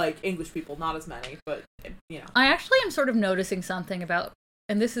 like, English people, not as many, but, you know. I actually am sort of noticing something about,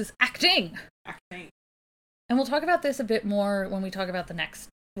 and this is acting. Acting. And we'll talk about this a bit more when we talk about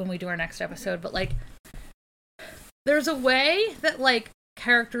when we do our next episode, but, like, there's a way that, like,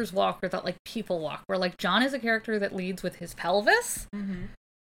 characters walk, or that, like, people walk, where, like, John is a character that leads with his pelvis,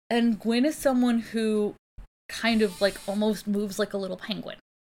 and Gwyn is someone who kind of, like, almost moves like a little penguin.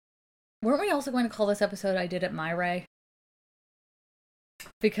 Weren't we also going to call this episode I Did It My Ray?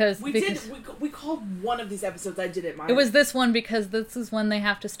 Because we called one of these episodes I Did It My Ray. It was this one because this is when they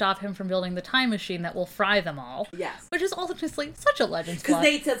have to stop him from building the time machine that will fry them all. Yes. Which is ultimately such a Legends plot.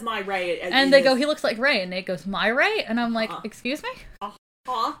 Because Nate says My Ray. And they go, he looks like Ray. And Nate goes, My Ray? And I'm like, excuse me?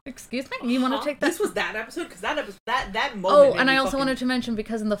 Excuse me? You want to take that? This was that episode? Because that moment. Oh, and I also wanted to mention,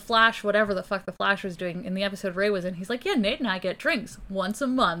 because in the Flash, whatever the fuck the Flash was doing, in the episode Ray was in, he's like, yeah, Nate and I get drinks once a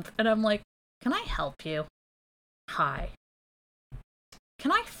month. And I'm like, can I help you? Hi.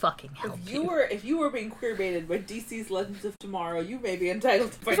 Can I fucking help you? If you were being queerbaited by DC's Legends of Tomorrow, you may be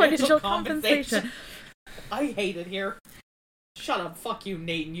entitled to financial compensation. I hate it here. Shut up. Fuck you,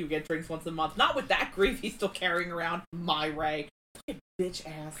 Nate, and you get drinks once a month. Not with that grief he's still carrying around. My Ray. Fucking bitch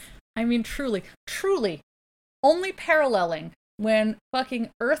ass. I mean, truly, only paralleling when fucking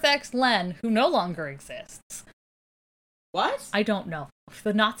Earth X Len, who no longer exists. What? I don't know.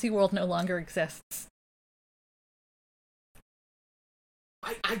 The Nazi world no longer exists.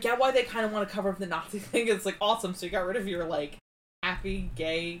 I get why they kind of want to cover up the Nazi thing. It's like, awesome, so you got rid of your, like, happy,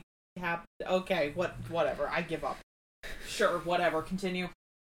 gay, okay, whatever, I give up. Sure, whatever, continue.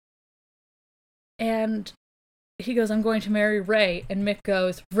 And he goes, I'm going to marry Ray, and Mick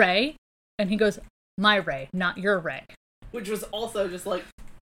goes, Ray? And he goes, my Ray, not your Ray. Which was also just like...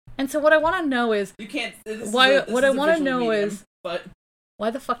 And so what I want to know is... You can't... What I want to know is... But... Why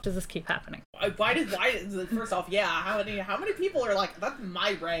the fuck does this keep happening? Why first off, yeah, how many people are like, that's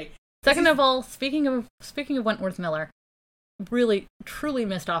my Ray? Second of all, speaking of Wentworth Miller, really, truly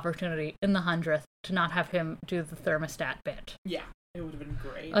missed opportunity in the 100th to not have him do the thermostat bit. Yeah, it would have been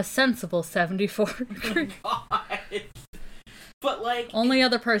great. A sensible 74 degree. Oh God. But like... Only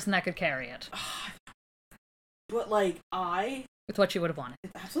other person that could carry it. But like, It's what you would have wanted.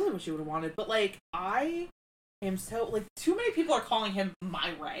 It's absolutely what you would have wanted, but like, I am so, like, too many people are calling him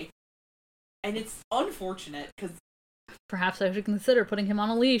my Ray. And it's unfortunate, because... Perhaps I should consider putting him on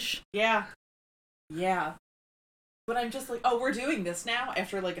a leash. Yeah. Yeah. But I'm just like, oh, we're doing this now?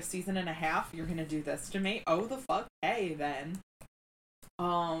 After, like, a season and a half? You're gonna do this to me? Oh, the fuck? Hey, then.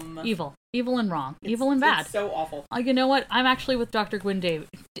 Evil. Evil and wrong. Evil and bad. It's so awful. You know what? I'm actually with Dr. Gwyn Davis.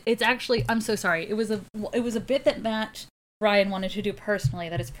 It's actually... I'm so sorry. It was a bit that Matt... Ryan wanted to do personally,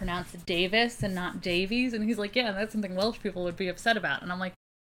 that it's pronounced Davis and not Davies, and he's like, yeah, that's something Welsh people would be upset about. And I'm like,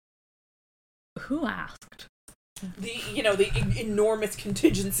 who asked? The enormous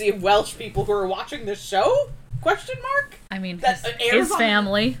contingency of Welsh people who are watching this show? Question mark? I mean, his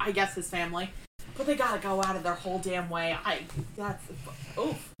family. I guess his family. But they gotta go out of their whole damn way.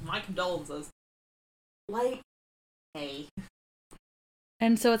 My condolences. Like, hey.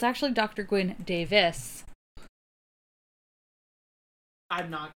 And so it's actually Dr. Gwyn Davis. I'm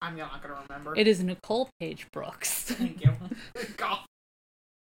not gonna remember. It is Nicole Page Brooks. Thank you. God.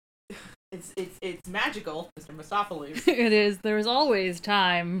 It's magical, Mister Mistofelees. It is. There's always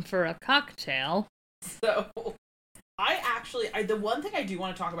time for a cocktail. So, the one thing I do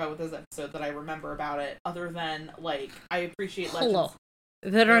want to talk about with this episode that I remember about it, other than, like, I appreciate Legends. Hello.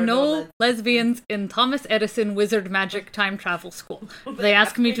 There are no lesbians in Thomas Edison Wizard Magic Time Travel School. They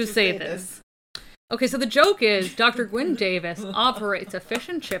ask me to say this. Okay, so the joke is Dr. Gwyn Davis operates a fish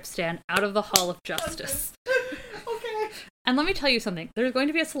and chip stand out of the Hall of Justice. Okay. And let me tell you something. There's going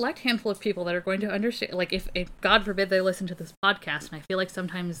to be a select handful of people that are going to understand, like, if God forbid they listen to this podcast, and I feel like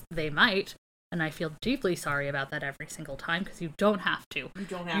sometimes they might, and I feel deeply sorry about that every single time, because you don't have to. You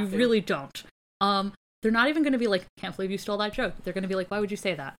don't have to. You really don't. They're not even going to be like, can't believe you stole that joke. They're going to be like, why would you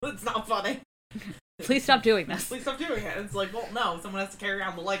say that? It's not funny. Please stop doing this. Please stop doing it. It's like, well, no, someone has to carry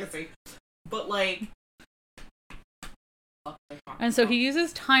on the legacy. But, like... And so he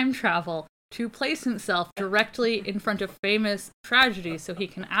uses time travel to place himself directly in front of famous tragedies so he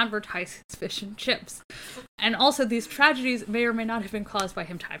can advertise his fish and chips. And also, these tragedies may or may not have been caused by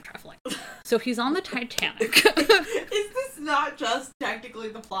him time traveling. So he's on the Titanic. Is this not just technically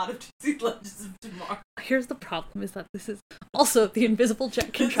the plot of DC Legends of Tomorrow? Here's the problem, is that this is also the invisible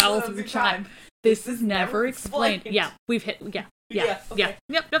jet can travel through time. This is never explained. Yeah, we've hit, yeah. Okay.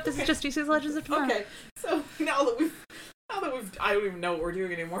 Yep, this is just DC's Legends of Tomorrow. Okay, so now that we've, I don't even know what we're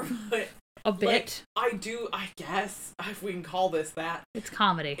doing anymore, but... A bit. Like, I guess, if we can call this that. It's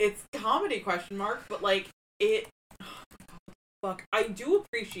comedy. It's comedy, but, like, it... Oh my God, fuck. I do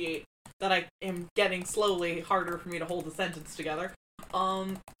appreciate that I am getting slowly harder for me to hold a sentence together.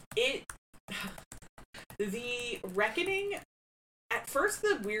 The Reckoning... At first,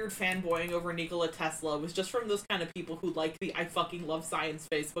 the weird fanboying over Nikola Tesla was just from those kind of people who like the I fucking love science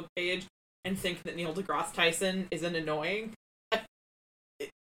Facebook page and think that Neil deGrasse Tyson isn't annoying.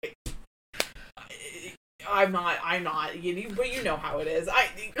 I'm not. But you know how it is.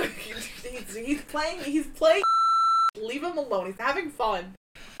 He's playing. Leave him alone. He's having fun.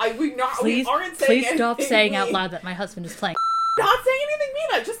 We aren't saying Please stop anything saying mean. out loud that my husband is playing. Not saying anything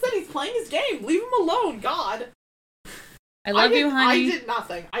mean. I just said he's playing his game. Leave him alone. God. I love you, honey. I did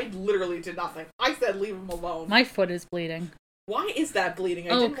nothing. I literally did nothing. I said leave him alone. My foot is bleeding. Why is that bleeding?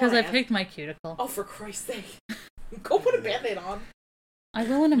 Because I picked my cuticle. Oh, for Christ's sake. Go put a Band-Aid on. I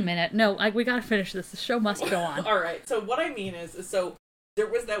will in a minute. No, we gotta finish this. The show must go on. Alright, so what I mean is, there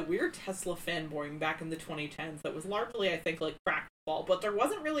was that weird Tesla fanboying back in the 2010s that was largely, I think, like, practical, but there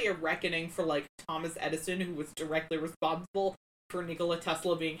wasn't really a reckoning for, like, Thomas Edison, who was directly responsible for Nikola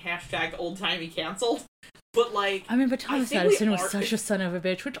Tesla being #old-timey canceled. But, like... but Thomas Edison was such a son of a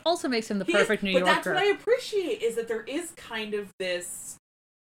bitch, which also makes him the perfect New Yorker. But that's what I appreciate, is that there is kind of this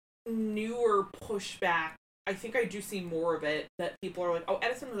newer pushback. I think I do see more of it, that people are like, oh,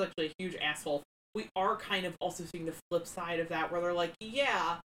 Edison was actually a huge asshole. We are kind of also seeing the flip side of that, where they're like,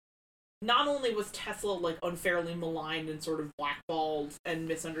 yeah, not only was Tesla, like, unfairly maligned and sort of blackballed and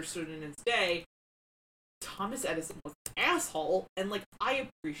misunderstood in its day, Thomas Edison was an asshole, and, like, I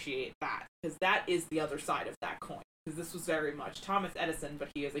appreciate that, because that is the other side of that coin, because this was very much Thomas Edison, but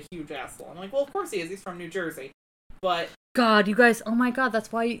he is a huge asshole. I'm like, well, of course he is, he's from New Jersey, but... God, you guys, oh my God,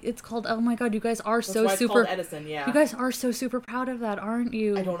 that's why it's called, oh my God, you guys are so super... It's called Edison, yeah. You guys are so super proud of that, aren't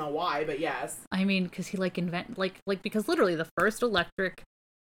you? I don't know why, but yes. Because he, like, because literally the first electric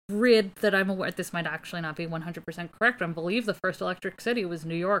grid that I'm aware, this might actually not be 100% correct, I believe the first electric city was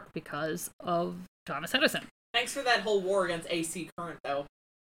New York because of Thomas Edison. Thanks for that whole war against AC current, though.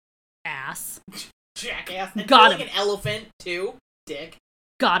 Ass. Jackass. And got him. An elephant, too. Dick.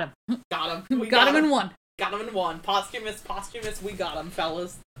 Got him. Got him. We got him in one. Got him in one. Posthumous, we got him,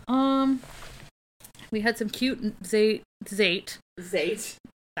 fellas. We had some cute Zate. Zate.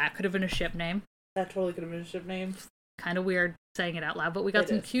 That could have been a ship name. That totally could have been a ship name. Kind of weird saying it out loud, but we got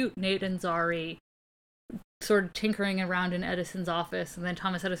some cute Nate and Zari sort of tinkering around in Edison's office, and then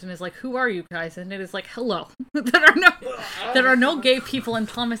Thomas Edison is like, "Who are you guys?" And it is like, "Hello." There are no gay people in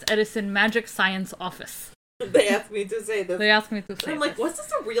Thomas Edison magic science office. They asked me to say this. I'm like, was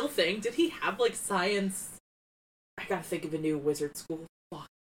this a real thing? Did he have, like, science? I gotta think of a new wizard school. Fuck.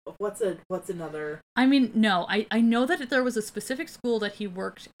 What's another? No. I know that there was a specific school that he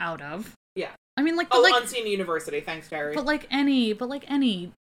worked out of. Yeah. Unseen University. Thanks, Terry. But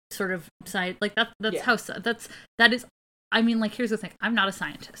any sort of side, like that. That is. Here's the thing. I'm not a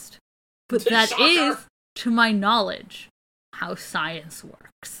scientist, but that is, to my knowledge, how science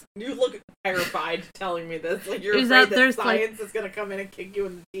works. You look terrified telling me this. Like, you're afraid that science is gonna come in and kick you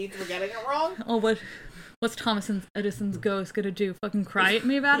in the teeth for getting it wrong. Oh, what's Thomas Edison's ghost gonna do? Fucking cry at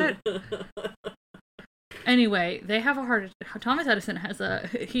me about it? Anyway, they have Thomas Edison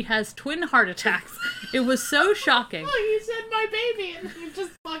has twin heart attacks. It was so shocking. Oh, you said my baby and he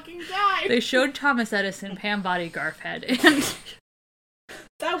just fucking died. They showed Thomas Edison Pam Body Garf head, and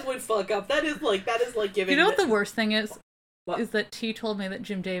that would fuck up. That is like giving. You know what the worst thing is? What? Is that T told me that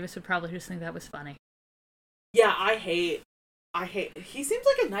Jim Davis would probably just think that was funny. Yeah, I hate. He seems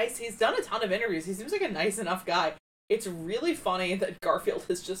like he's done a ton of interviews. He seems like a nice enough guy. It's really funny that Garfield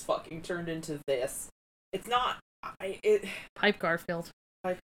has just fucking turned into this. It's not. Pipe Garfield.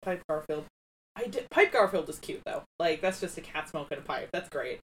 Pipe Garfield. Pipe Garfield is cute though. Like, that's just a cat smoking a pipe. That's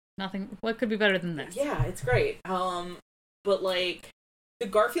great. Nothing. What could be better than this? Yeah, it's great. But like, the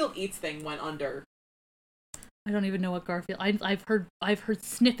Garfield Eats thing went under. I don't even know what Garfield. I've heard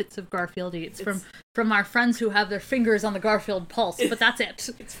snippets of Garfield Eats from our friends who have their fingers on the Garfield pulse, but that's it.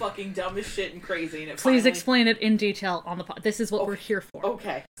 It's fucking dumb as shit and crazy. And Please explain it in detail on the pod. This is what we're here for.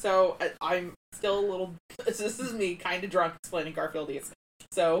 Okay, so I'm still a little. This is me kind of drunk explaining Garfield Eats.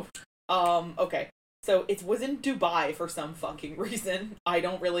 So, okay. So it was in Dubai for some fucking reason. I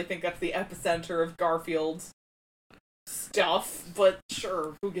don't really think that's the epicenter of Garfield's stuff, but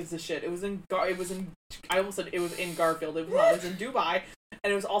sure, who gives a shit? It was in I almost said it was in Garfield. It was not. It was in Dubai,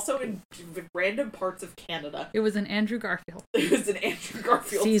 and it was also in random parts of Canada. It was in Andrew Garfield. It was in Andrew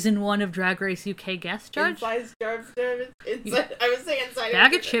Garfield. Season 1 of Drag Race UK guest judge. I was saying inside.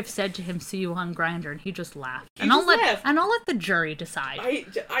 Bag of Chips said to him, "See you on Grindr," and he just laughed. I'll let the jury decide.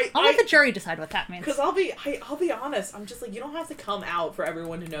 I'll let the jury decide what that means. Because I'll be honest. I'm just like, you don't have to come out for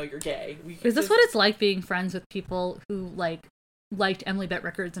everyone to know you're gay. Is this what it's like being friends with people who liked Emily Bett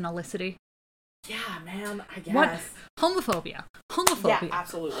Rickards and Olicity? Yeah, man, I guess. What? Homophobia. Yeah,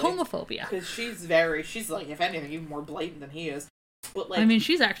 absolutely. Homophobia. Because she's like, if anything, even more blatant than he is. But like,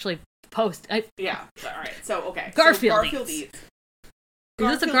 she's actually yeah, alright, so, okay. Garfield Eats.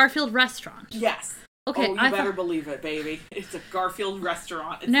 Is this a Garfield restaurant? Yes. Okay, Oh, you better believe it, baby. It's a Garfield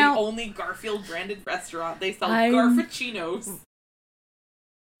restaurant. It's Now- the only Garfield-branded restaurant. They sell I'm- Garfuccinos.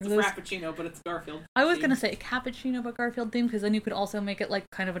 It's a Those- Frappuccino, but it's Garfield. I was themed. gonna say cappuccino, but Garfield themed, because then you could also make it like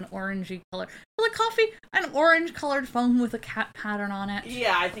kind of an orangey color. So like coffee, an orange colored foam with a cat pattern on it.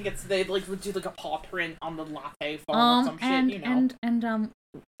 Yeah, I think they like would do like a paw print on the latte foam or some and shit, you know. and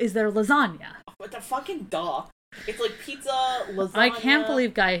is there lasagna? What the fucking duh? It's like pizza, lasagna. I can't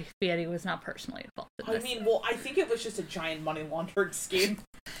believe Guy Fieri was not personally involved in I this. mean, well, I think it was just a giant money laundering scheme.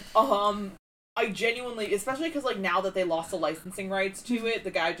 I genuinely, especially because like now that they lost the licensing rights to it,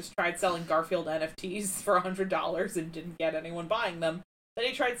 the guy just tried selling Garfield NFTs for $100 and didn't get anyone buying them. Then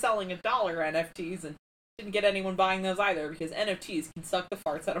he tried selling $1 NFTs and didn't get anyone buying those either because NFTs can suck the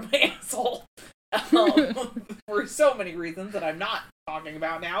farts out of my asshole. For so many reasons that I'm not talking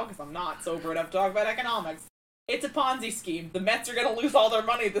about now because I'm not sober enough to talk about economics. It's a Ponzi scheme. The Mets are gonna lose all their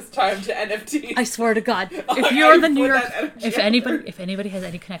money this time to NFTs. I swear to God, if I you're the put New York, that energy if anybody has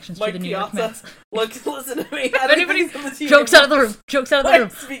any connections to Mike the New York Piazza, Mets, look, listen to me. if anybody jokes out of the room, jokes out of the room.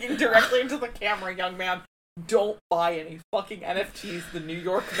 Speaking directly into the camera, young man. Don't buy any fucking NFTs. The New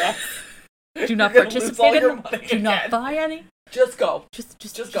York Mets. Do not You're gonna lose all participate your in them. money Do not again. buy any. Just go. Just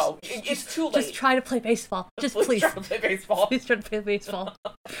go. It's too late. Just try to play baseball. Just please. try to play baseball. Please try to play baseball.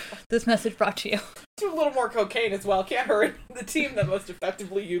 This message brought to you. Do a little more cocaine as well. Can't hurt the team that most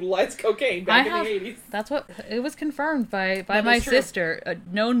effectively utilized cocaine back in the 80s. That's what it was confirmed by That my is true. sister, a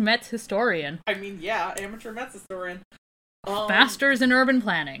known Mets historian. I mean, yeah, amateur Mets historian. Masters in urban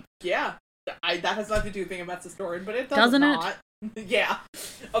planning. Yeah. That has nothing to do with being a Mets historian, but it does Doesn't it? not. Yeah.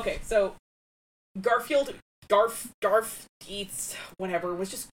 Okay, so Garfield Garf eats whatever was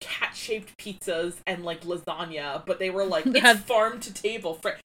just cat-shaped pizzas and like lasagna, but they were like it's farm to table.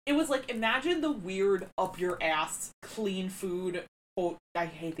 It was like, imagine the weird up your ass clean food. Oh, I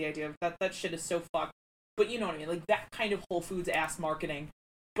hate the idea of that. That shit is so fucked. But you know what I mean, like that kind of Whole Foods ass marketing,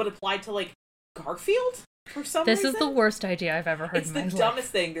 but applied to like Garfield for some reason. This is the worst idea I've ever heard. It's in the my life. dumbest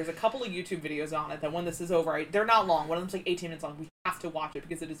thing. There's a couple of YouTube videos on it that when this is over, they're not long. One of them's like 18 minutes long. We have to watch it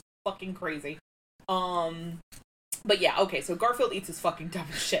because it is fucking crazy. But yeah, okay, so Garfield eats his fucking dumb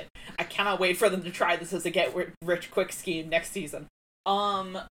as shit. I cannot wait for them to try this as a get rich quick scheme next season.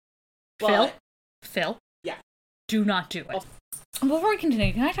 But Phil? Yeah. Do not do it. Before we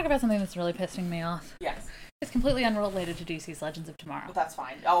continue, can I talk about something that's really pissing me off? Yes. It's completely unrelated to DC's Legends of Tomorrow. But that's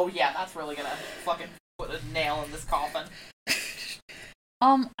fine. Oh yeah, that's really gonna fucking put a nail in this coffin.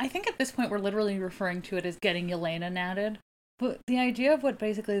 I think at this point we're literally referring to it as getting Yelena natted. But the idea of what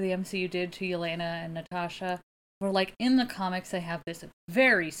basically the MCU did to Yelena and Natasha, were like in the comics they have this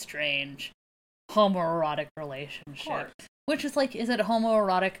very strange homoerotic relationship. Which is like, is it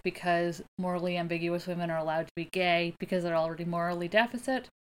homoerotic because morally ambiguous women are allowed to be gay because they're already morally deficit?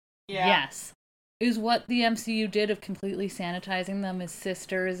 Yeah. Yes. Is what the MCU did of completely sanitizing them as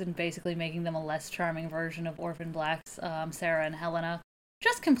sisters and basically making them a less charming version of Orphan Black's Sarah and Helena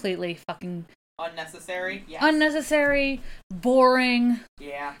just completely fucking unnecessary? Yes. Unnecessary, boring,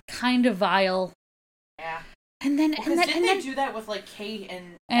 yeah, kind of vile. Yeah. And then didn't they do that with like Kate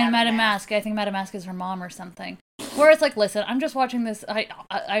and Madame Mask? I think Madame Mask is her mom or something. Where it's like, listen, I'm just watching this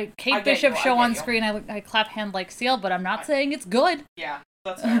Kate Bishop show on screen. I clap hand like seal, but I'm not saying it's good. Yeah,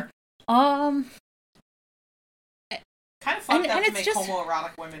 that's fair. Kind of fucked up to make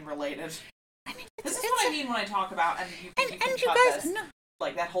homoerotic women related. I mean, this is what I mean when I talk about, and you can cut this. No.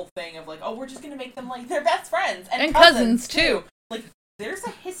 Like that whole thing of like, oh, we're just gonna make them like their best friends and cousins too. Like, there's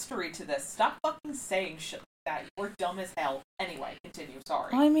a history to this. Stop fucking saying shit like that. We're dumb as hell. Anyway, continue.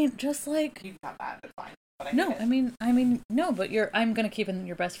 Sorry. I mean, just like you got that. That's fine. But I mean, no. But I'm gonna keep in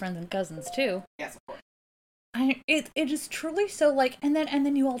your best friends and cousins too. Yes, of course. It is truly so like, and then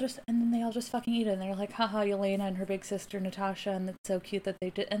they all just fucking eat it, and they're like, haha, Yelena and her big sister Natasha, and it's so cute that they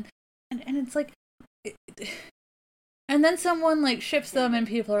did, and it's like, and then someone like ships them, and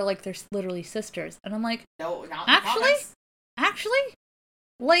people are like, they're literally sisters, and I'm like, no, not actually,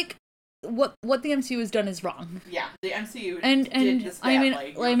 like, what the MCU has done is wrong. Yeah, the MCU did this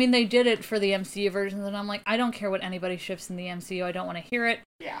badly. I mean, they did it for the MCU versions, and I'm like, I don't care what anybody ships in the MCU. I don't want to hear it.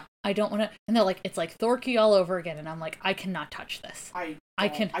 Yeah. I don't want to. And they're like, it's like Thorky all over again, and I'm like, I cannot touch this. I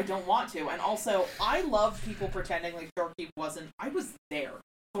don't want to. And also, I love people pretending like Thorky wasn't. I was there.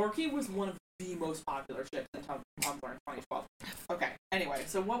 Thorky was one of the most popular ships in Tumblr in 2012. Okay. Anyway,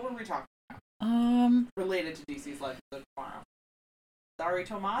 so what were we talking about? Related to DC's Legends of Tomorrow. Zari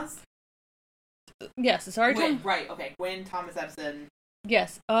Tomaz? Yes, Zari Tomaz. Right, okay. Gwen Thomas Edison.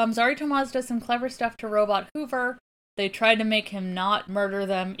 Yes. Zari Tomaz does some clever stuff to Robot Hoover. They try to make him not murder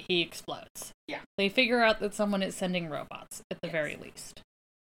them. He explodes. Yeah. They figure out that someone is sending robots, at the very least.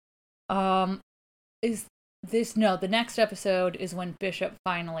 is this, no, the next episode is when Bishop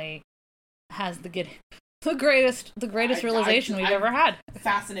finally has the greatest realization we've ever had.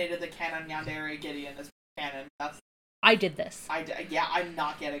 Fascinated that Canon Yandere Gideon is canon. I did this. Yeah, I'm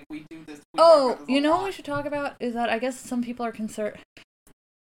not getting. We do this. You know what we should talk about is that I guess some people are concerned.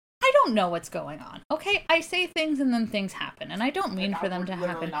 I don't know what's going on. Okay, I say things and then things happen, and I don't mean for them to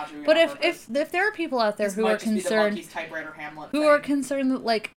happen. But if there are people out there who are concerned, that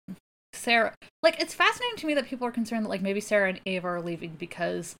like Sarah, like it's fascinating to me that people are concerned that like maybe Sarah and Ava are leaving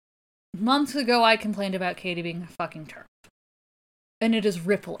because months ago I complained about Katie being a fucking turf, and it is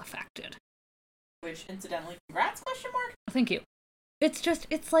ripple affected. Which, incidentally, congrats? ? Thank you.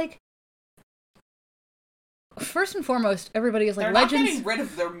 It's like, first and foremost, everybody is like, they're Legends... They're not getting rid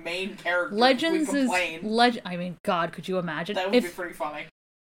of their main character. Legends is... I mean, God, could you imagine? That would be pretty funny.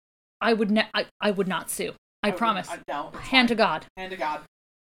 I would not sue. I promise. No. Hand to God. Hand to God.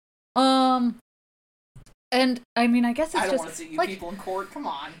 And, I mean, I guess it's just... I don't want to see you people in court. Come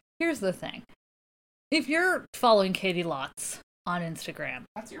on. Here's the thing. If you're following Katie Lotz on Instagram...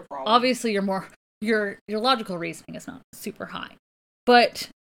 That's your problem. Obviously, you're more... Your logical reasoning is not super high. But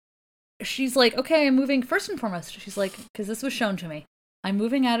she's like, okay, I'm moving. First and foremost, she's like, because this was shown to me, I'm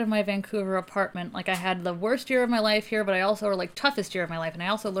moving out of my Vancouver apartment. Like, I had the worst year of my life here, but I also, or like, toughest year of my life. And I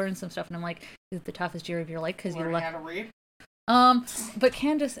also learned some stuff. And I'm like, is it the toughest year of your life? Because you learned how to read? But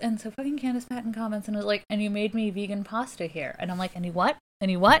Candace, and so fucking Candace Patton comments and was like, and you made me vegan pasta here. And I'm like, any what?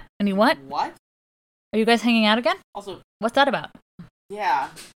 Any what? Any what? What? Are you guys hanging out again? Also, what's that about? Yeah.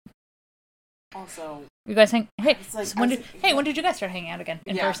 Also, you guys hang. Hey, like, so when did you guys start hanging out again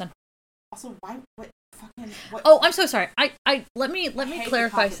in person? Also, why? What? Fucking. What? Oh, I'm so sorry. Let me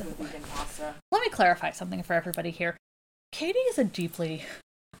clarify something. Let me clarify something for everybody here. Katie is a deeply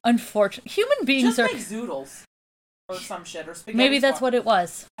unfortunate human beings. Just make zoodles or some shit or spaghetti. Maybe that's what it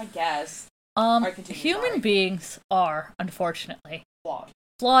was. I guess. Human beings are unfortunately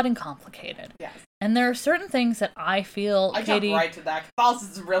flawed and complicated. Yes. And there are certain things that I feel Katie... jumped right to that.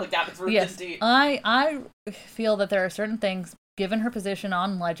 Catholicism has really got its roots in deep. I feel that there are certain things, given her position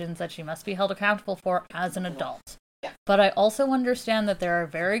on Legends, that she must be held accountable for as an adult. Yeah. But I also understand that there are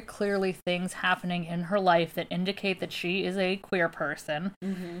very clearly things happening in her life that indicate that she is a queer person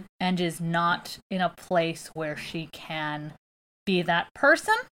and is not in a place where she can be that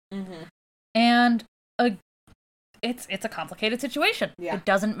person. And it's a complicated situation. Yeah. It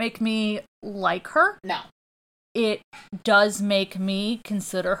doesn't make me like her. No. It does make me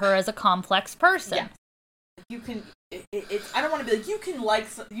consider her as a complex person. Yeah. You can. I don't want to be like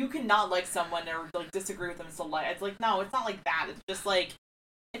you can not like someone or like disagree with them and still like. It's like no, it's not like that. It's just like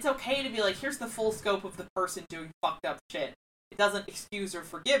it's okay to be like here's the full scope of the person doing fucked up shit. It doesn't excuse or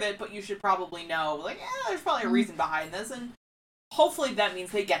forgive it, but you should probably know like there's probably a reason behind this and. Hopefully that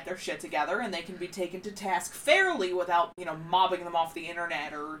means they get their shit together and they can be taken to task fairly without, mobbing them off the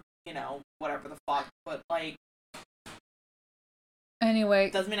internet or, whatever the fuck. But, like... Anyway...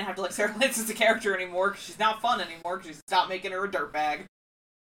 Doesn't mean I have to like Sarah Lance as a character anymore because she's not fun anymore because she's stopped making her a dirtbag.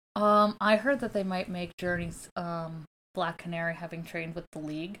 I heard that they might make Journey's, Black Canary having trained with the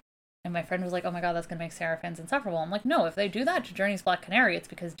League. And my friend was like, oh my god, that's gonna make Sarah fans insufferable. I'm like, no, if they do that to Journey's Black Canary, it's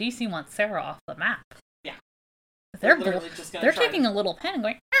because DC wants Sarah off the map. Yeah. They're taking a little pen and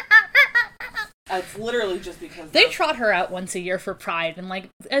going. It's literally just because they trot her out once a year for Pride, and like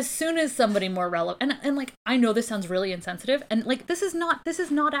as soon as somebody more relevant, and like I know this sounds really insensitive, and like this is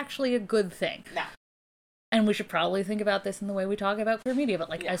not actually a good thing. No. And we should probably think about this in the way we talk about queer media, but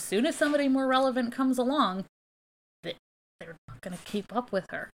like as soon as somebody more relevant comes along, they're not gonna keep up with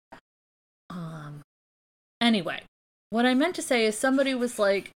her. Anyway, what I meant to say is somebody was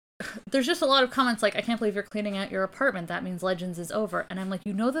like. There's just a lot of comments like, I can't believe you're cleaning out your apartment. That means Legends is over. And I'm like,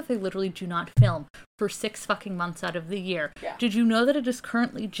 you know that they literally do not film for 6 fucking months out of the year. Yeah. Did you know that it is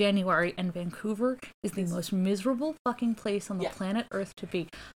currently January and Vancouver is the most miserable fucking place on the planet Earth to be?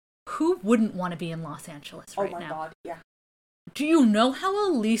 Who wouldn't want to be in Los Angeles right now? Oh my god, yeah. Do you know how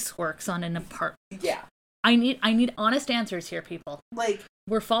a lease works on an apartment? Yeah. I need honest answers here, people. Like,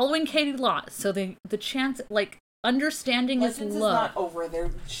 we're following Katie Lott, so the chance, like, understanding Legends is low. Is not over there.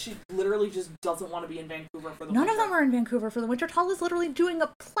 She literally just doesn't want to be in Vancouver for the None winter. of them are in Vancouver for the winter. Tall is literally doing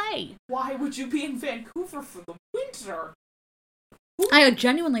a play. Why would you be in Vancouver for the winter? I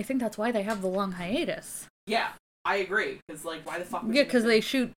genuinely think that's why they have the long hiatus. Yeah, I agree. Because, like, why the fuck would Yeah, because they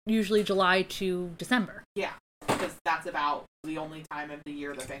shoot usually July to December. Yeah, because that's about the only time of the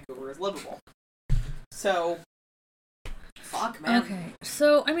year that Vancouver is livable. So... Fuck, man. Okay,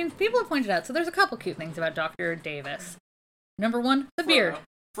 so, I mean, people have pointed out, so there's a couple cute things about Dr. Davis. Number 1, the beard.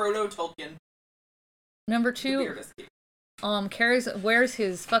 Frodo Tolkien. Number 2, the beard is cute. wears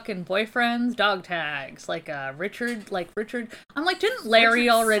his fucking boyfriend's dog tags, like Richard. I'm like, didn't Larry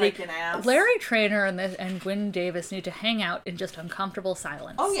Richard's already? psyching ass. Larry Traynor and Gwyn Davis need to hang out in just uncomfortable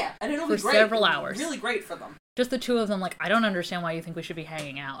silence. Oh yeah, and it'll for be great. several It'll be hours. really great for them. Just the two of them. Like, I don't understand why you think we should be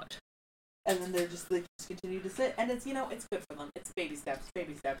hanging out. And then they just continue to sit, and it's it's good for them. It's baby steps,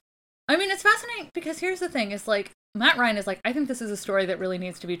 baby steps. I mean, it's fascinating because here's the thing: is like Matt Ryan is like, I think this is a story that really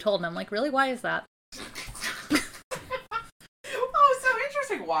needs to be told, and I'm like, really? Why is that? Oh, so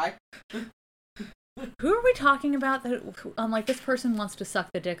interesting. Why? Who are we talking about? That I'm like, this person wants to suck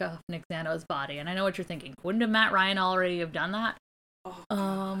the dick off Nick Zano's body, and I know what you're thinking. Wouldn't Matt Ryan already have done that?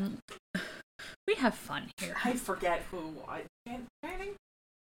 Oh, we have fun here. I forget who. Channing?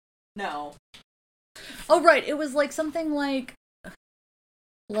 No. Oh right, it was like something like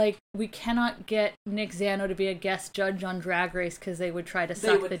we cannot get Nick Zano to be a guest judge on Drag Race because they would try to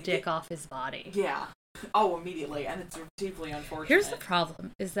suck the dick off his body. Yeah. Oh, immediately, and it's deeply unfortunate. Here's the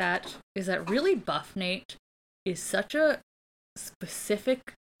problem: is that really Buff Nate is such a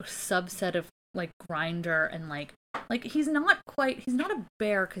specific subset of like grinder and like he's not a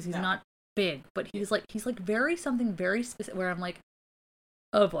bear because he's not big, but he's like very something very specific. Where I'm like,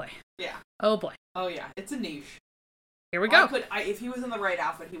 oh boy, yeah, oh boy, oh yeah, it's a niche. Here we go. If he was in the right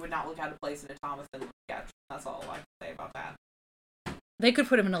outfit, he would not look out of place in a Thomason sketch. That's all I can say about that. They could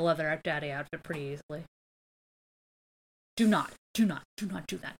put him in a leather daddy outfit pretty easily. Do not do that.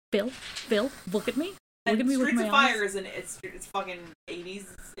 Bill, look at me. Look at me with my eyes. Streets of Fire is it's fucking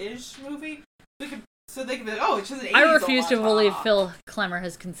 80s-ish movie. They could be like, oh, it's just an 80s I refuse to homage. believe Phil Klemmer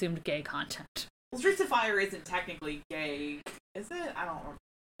has consumed gay content. Well, Streets of Fire isn't technically gay, is it? I don't remember.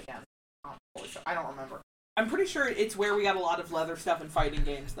 Again, I don't remember. I'm pretty sure it's where we got a lot of leather stuff in fighting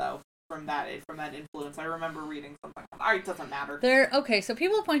games, though. From that influence, I remember reading something. It doesn't matter. Okay, so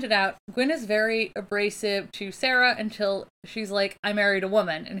people pointed out Gwyn is very abrasive to Sarah until she's like, I married a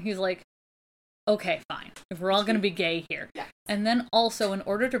woman, and he's like, okay, fine, if we're all gonna be gay here. Yeah. And then also, in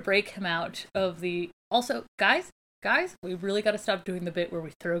order to break him out of the guys, we really got to stop doing the bit where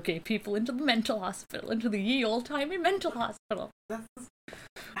we throw gay people into the mental hospital, into the ye old timey mental hospital.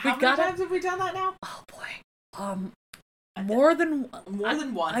 How many times have we done that now? Oh boy, more than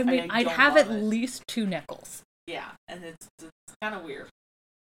once. I mean, I'd have at least 2 nickels. Yeah, and it's kind of weird.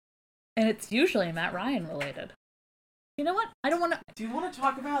 And it's usually Matt Ryan related. You know what? I don't want to. Do you want to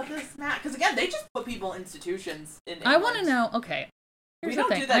talk about this, Matt? Because again, they just put people in institutions in England. I want to know. Okay, here's we don't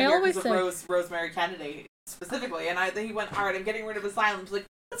the thing. do that I here always because say of Rosemary Kennedy specifically, and then he went, all right, I'm getting rid of asylum. He's like,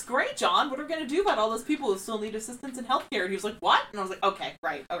 that's great, John. What are we going to do about all those people who still need assistance in healthcare? And he was like, what? And I was like, okay,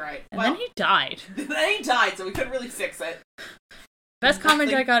 right, all right. And then he died. Then he died, so we couldn't really fix it. Best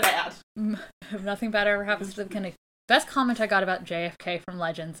comment I got. Bad. Nothing bad ever happens to Kennedy. Best comment I got about JFK from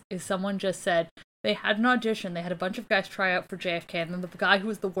Legends is someone just said they had an audition. They had a bunch of guys try out for JFK, and then the guy who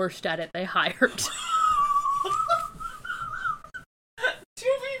was the worst at it, they hired. To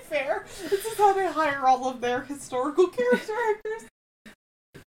be fair, this is how they hire all of their historical character actors.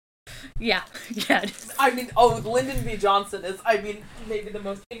 Yeah. I mean, Lyndon B. Johnson is, maybe the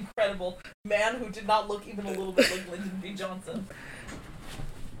most incredible man who did not look even a little bit like Lyndon B. Johnson.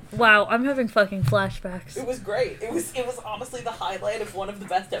 Wow, I'm having fucking flashbacks. It was great. It was honestly the highlight of one of the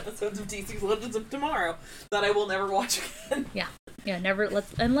best episodes of DC's Legends of Tomorrow that I will never watch again. Yeah, never.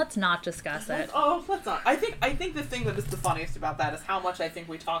 Let's not discuss it. Let's not. I think the thing that is the funniest about that is how much I think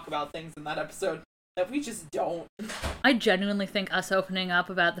we talk about things in that episode that we just don't. I genuinely think us opening up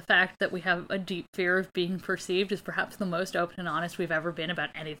about the fact that we have a deep fear of being perceived is perhaps the most open and honest we've ever been about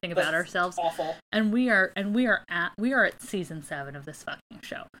anything about ourselves. Awful. And we are at season 7 of this fucking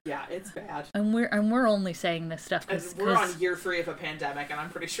show. Yeah, it's bad. And we're only saying this stuff because we're on year 3 of a pandemic, and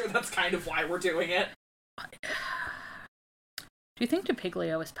I'm pretty sure that's kind of why we're doing it. Do you think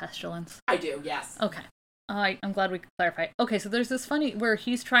DePiglio is pestilence? I do, yes. Okay. I'm glad we could clarify. Okay, so there's this funny where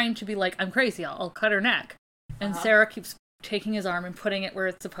he's trying to be like, I'm crazy, I'll cut her neck. And Sarah keeps taking his arm and putting it where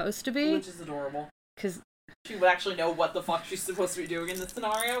it's supposed to be. Which is adorable. Because she would actually know what the fuck she's supposed to be doing in this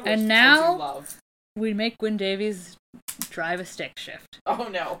scenario, which and now I do love. We make Gwyn Davies drive a stick shift. Oh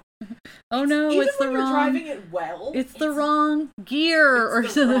no. Oh no, Even it's the when wrong... you're driving it well. It's the wrong gear or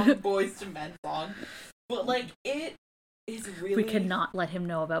something. something. Wrong Boys to Men song. But like, it is really... We cannot let him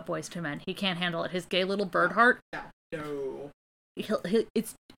know about Boys to Men. He can't handle it. His gay little bird heart. No.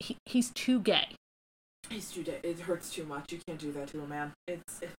 He's too gay. He's too gay. It hurts too much. You can't do that to a man.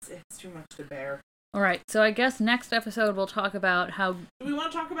 It's too much to bear. Alright, so I guess next episode we'll talk about how... Do we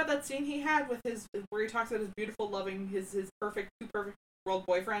want to talk about that scene he had with where he talks about his beautiful, loving, his perfect world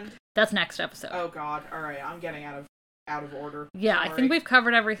boyfriend? That's next episode. Oh god. Alright, I'm getting out of order. Yeah, Sorry. I think we've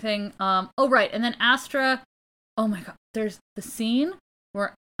covered everything. Oh right, and then Astra... Oh my god, there's the scene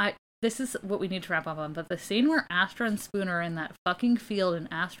where this is what we need to wrap up on, but the scene where Astra and Spooner are in that fucking field and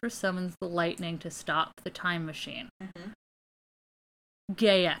Astra summons the lightning to stop the time machine. Mm-hmm.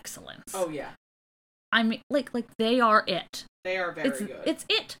 Gay excellence. Oh, yeah. I mean, like they are it. They are very good. It's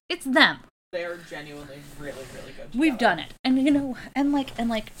it. It's them. They are genuinely really, really good together. We've done it. And, you know, and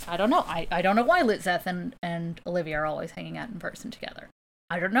I don't know. I don't know why Litzeth and Olivia are always hanging out in person together.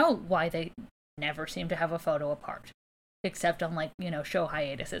 I don't know why they never seem to have a photo apart. Except on, like, you know, show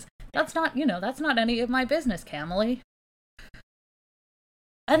hiatuses. That's not any of my business, Camille.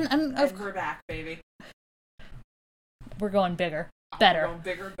 And we're back, baby. We're going bigger. Better. We're going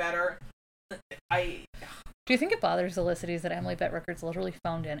bigger, better. Do you think it bothers Felicities that Emily Bett Rickards literally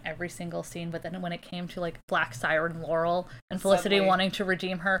phoned in every single scene, but then when it came to, like, Black Siren Laurel and Felicity wanting to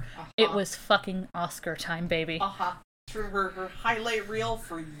redeem her, it was fucking Oscar time, baby. Through her highlight reel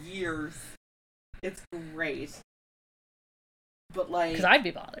for years. It's great. But, like... Because I'd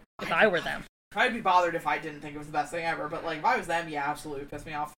be bothered if I were them. I'd be bothered if I didn't think it was the best thing ever, but, like, if I was them, yeah, absolutely pissed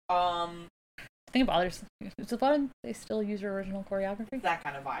me off. I think it bothers... Is it bothering they still use your original choreography? That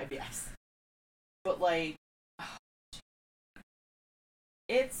kind of vibe, yes. But, like...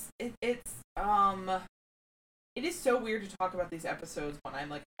 It is so weird to talk about these episodes when I'm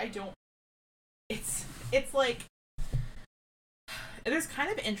like, I don't... It's like... It is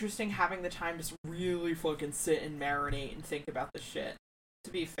kind of interesting having the time to really fucking sit and marinate and think about this shit,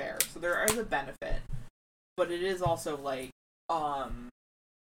 to be fair. So there is a benefit. But it is also like, my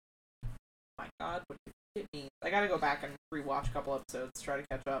god, what do it mean? I gotta go back and rewatch a couple episodes to try to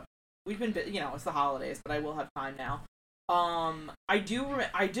catch up. We've been, it's the holidays, but I will have time now. I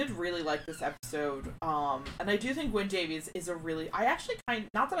did really like this episode, and I do think Win Davies is a really,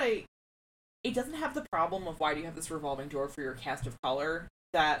 it doesn't have the problem of why do you have this revolving door for your cast of color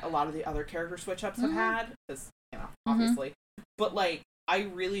that a lot of the other character switch-ups have had, because, obviously. But, like, I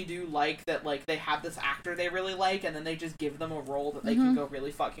really do like that, like, they have this actor they really like, and then they just give them a role that they can go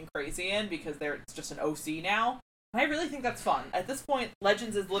really fucking crazy in, because it's just an OC now. And I really think that's fun. At this point,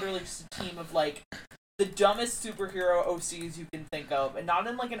 Legends is literally just a team of, like, the dumbest superhero OCs you can think of, and not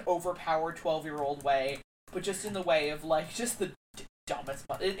in, like, an overpowered 12-year-old way, but just in the way of, like, just the dumbest,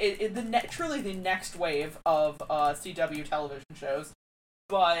 truly the next wave of CW television shows,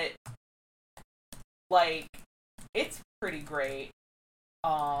 but like it's pretty great.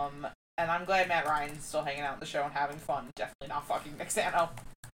 And I'm glad Matt Ryan's still hanging out in the show and having fun. Definitely not fucking Nick Sano.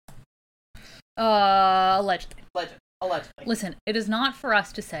 Allegedly. Listen, it is not for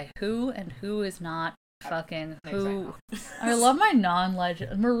us to say who and who is not fucking who. I love my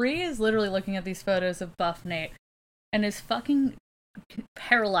non-legend. Marie is literally looking at these photos of Buff Nate and is fucking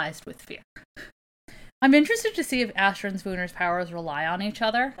paralyzed with fear. I'm interested to see if Astra and Spooner's powers rely on each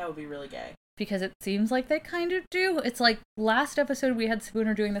other. That would be really gay. Because it seems like they kind of do. It's like last episode we had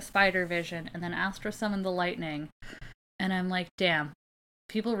Spooner doing the spider vision and then Astra summoned the lightning. And I'm like, damn,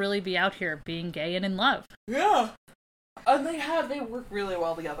 people really be out here being gay and in love. Yeah. And they work really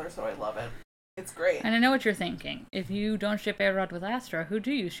well together, so I love it. It's great. And I know what you're thinking. If you don't ship A-Rod with Astra, who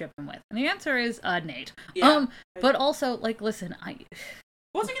do you ship him with? And the answer is Nate. Yeah. But also, like, listen,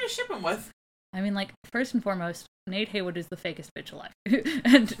 What's he gonna ship him with? I mean, like, first and foremost, Nate Haywood is the fakest bitch alive.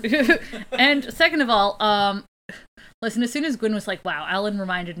 and second of all, listen, as soon as Gwen was like, wow, Alan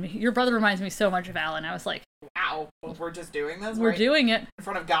reminded me, your brother reminds me so much of Alan, I was like, wow, we're just doing this? We're doing it. In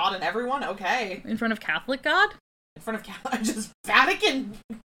front of God and everyone? Okay. In front of Catholic God? In front of Catholic, just Vatican.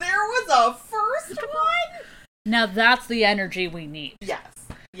 There was a first one? Now that's the energy we need. Yes.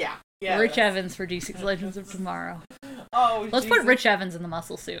 Yeah. Rich Evans for DC's Legends of Tomorrow. Oh, Let's put Rich Evans in the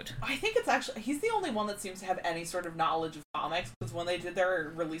muscle suit. I think it's actually, he's the only one that seems to have any sort of knowledge of comics, because when they did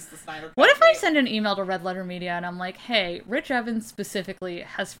their release the Snyder Cut... What if I send an email to Red Letter Media and I'm like, hey, Rich Evans specifically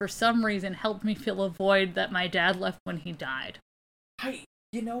has for some reason helped me fill a void that my dad left when he died.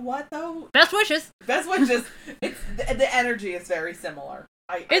 You know what, though? Best wishes! It's the energy is very similar.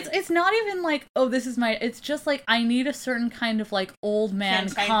 It's not even like, oh, this is my... It's just like, I need a certain kind of, like, old man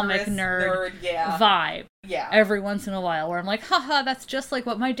comic nerd vibe. Yeah. Every once in a while, where I'm like, haha, that's just like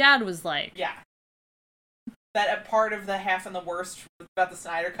what my dad was like. Yeah. That a part of the half and the worst about the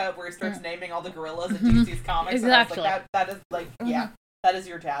Snyder Cut, where he starts naming all the gorillas in DC's comics. Exactly. And I was like, that is, like, yeah, that is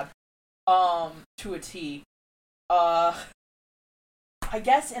your dad. To a T. I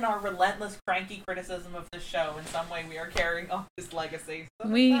guess in our relentless, cranky criticism of this show, in some way we are carrying on this legacy. So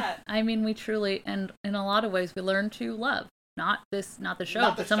we truly, and in a lot of ways, we learn to love. Not the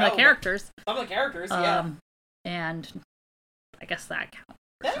show, but some of the characters. Some of the characters, yeah. And I guess that counts.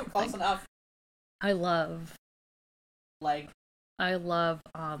 Yeah, close enough. I love the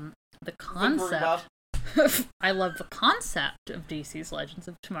concept. I love the concept of DC's Legends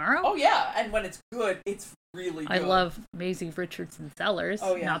of Tomorrow. Oh yeah, and when it's good, it's really good. I love Maisie Richardson Sellers,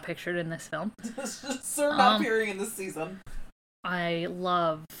 Oh, yeah. not pictured in this film. Sir not appearing in this season. I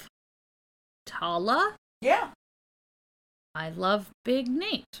love Tala. Yeah. I love Big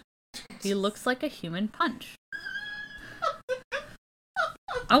Nate. He looks like a human punch.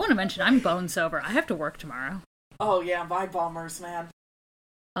 I want to mention I'm bone sober. I have to work tomorrow. Oh yeah, my bombers, man.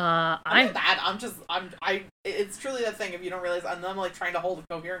 It's truly that thing if you don't realize, and I'm like trying to hold a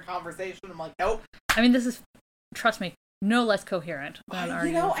coherent conversation. I'm like, nope. I mean, this is, trust me, no less coherent than our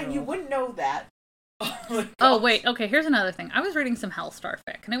usual. And you wouldn't know that. Oh, wait, okay, here's another thing. I was reading some Hellstar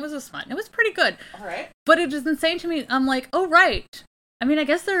fic, and it was a smut, and it was pretty good. Alright. But it is insane to me. I'm like, oh, right. I mean, I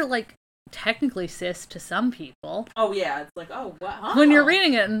guess they're, like, technically cis to some people. Oh, yeah, it's like, oh, what? Huh? When you're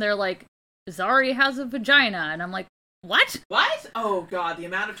reading it, and they're like, Zari has a vagina, and I'm like, what? What? Oh, God, the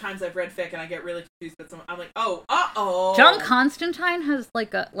amount of times I've read fic and I get really confused with someone. I'm like, oh, uh-oh. John Constantine has,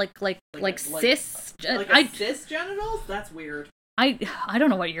 like, cis... cis genitals? That's weird. I don't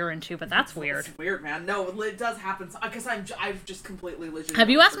know what you're into, but that's weird. It's weird, man. No, it does happen. Because I've just completely legitimately... Have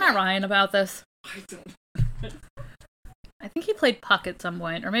you asked Matt Ryan about this? I don't... I think he played Puck at some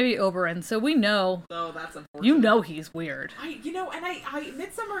point, or maybe Oberyn, so we know. Oh, that's unfortunate. You know he's weird. Midsummer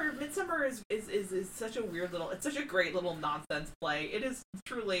is such a weird little... It's such a great little nonsense play. It is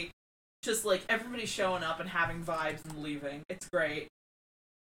truly just, like, everybody showing up and having vibes and leaving. It's great.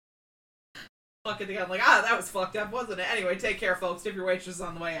 Fuck it again. Like, that was fucked up, wasn't it? Anyway, take care, folks. Tip your waitress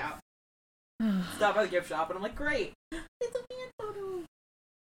on the way out. Stop by the gift shop, and I'm like, great. It's a fan photo.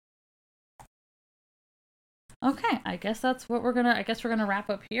 Okay, I guess that's what we're gonna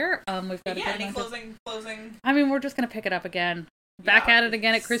wrap up here. We've got any closing. I mean, we're just gonna pick it up again. Back at it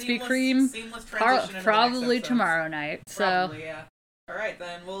again at Krispy Kreme. Seamless transition into probably the next tomorrow night. So. Probably, yeah. All right,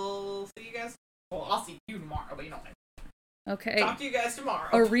 then we'll see you guys. Well, I'll see you tomorrow, but you know what I mean. Okay. Talk to you guys tomorrow.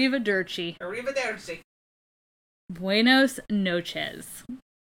 Arrivederci. Arrivederci. Buenos noches.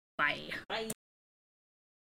 Bye. Bye.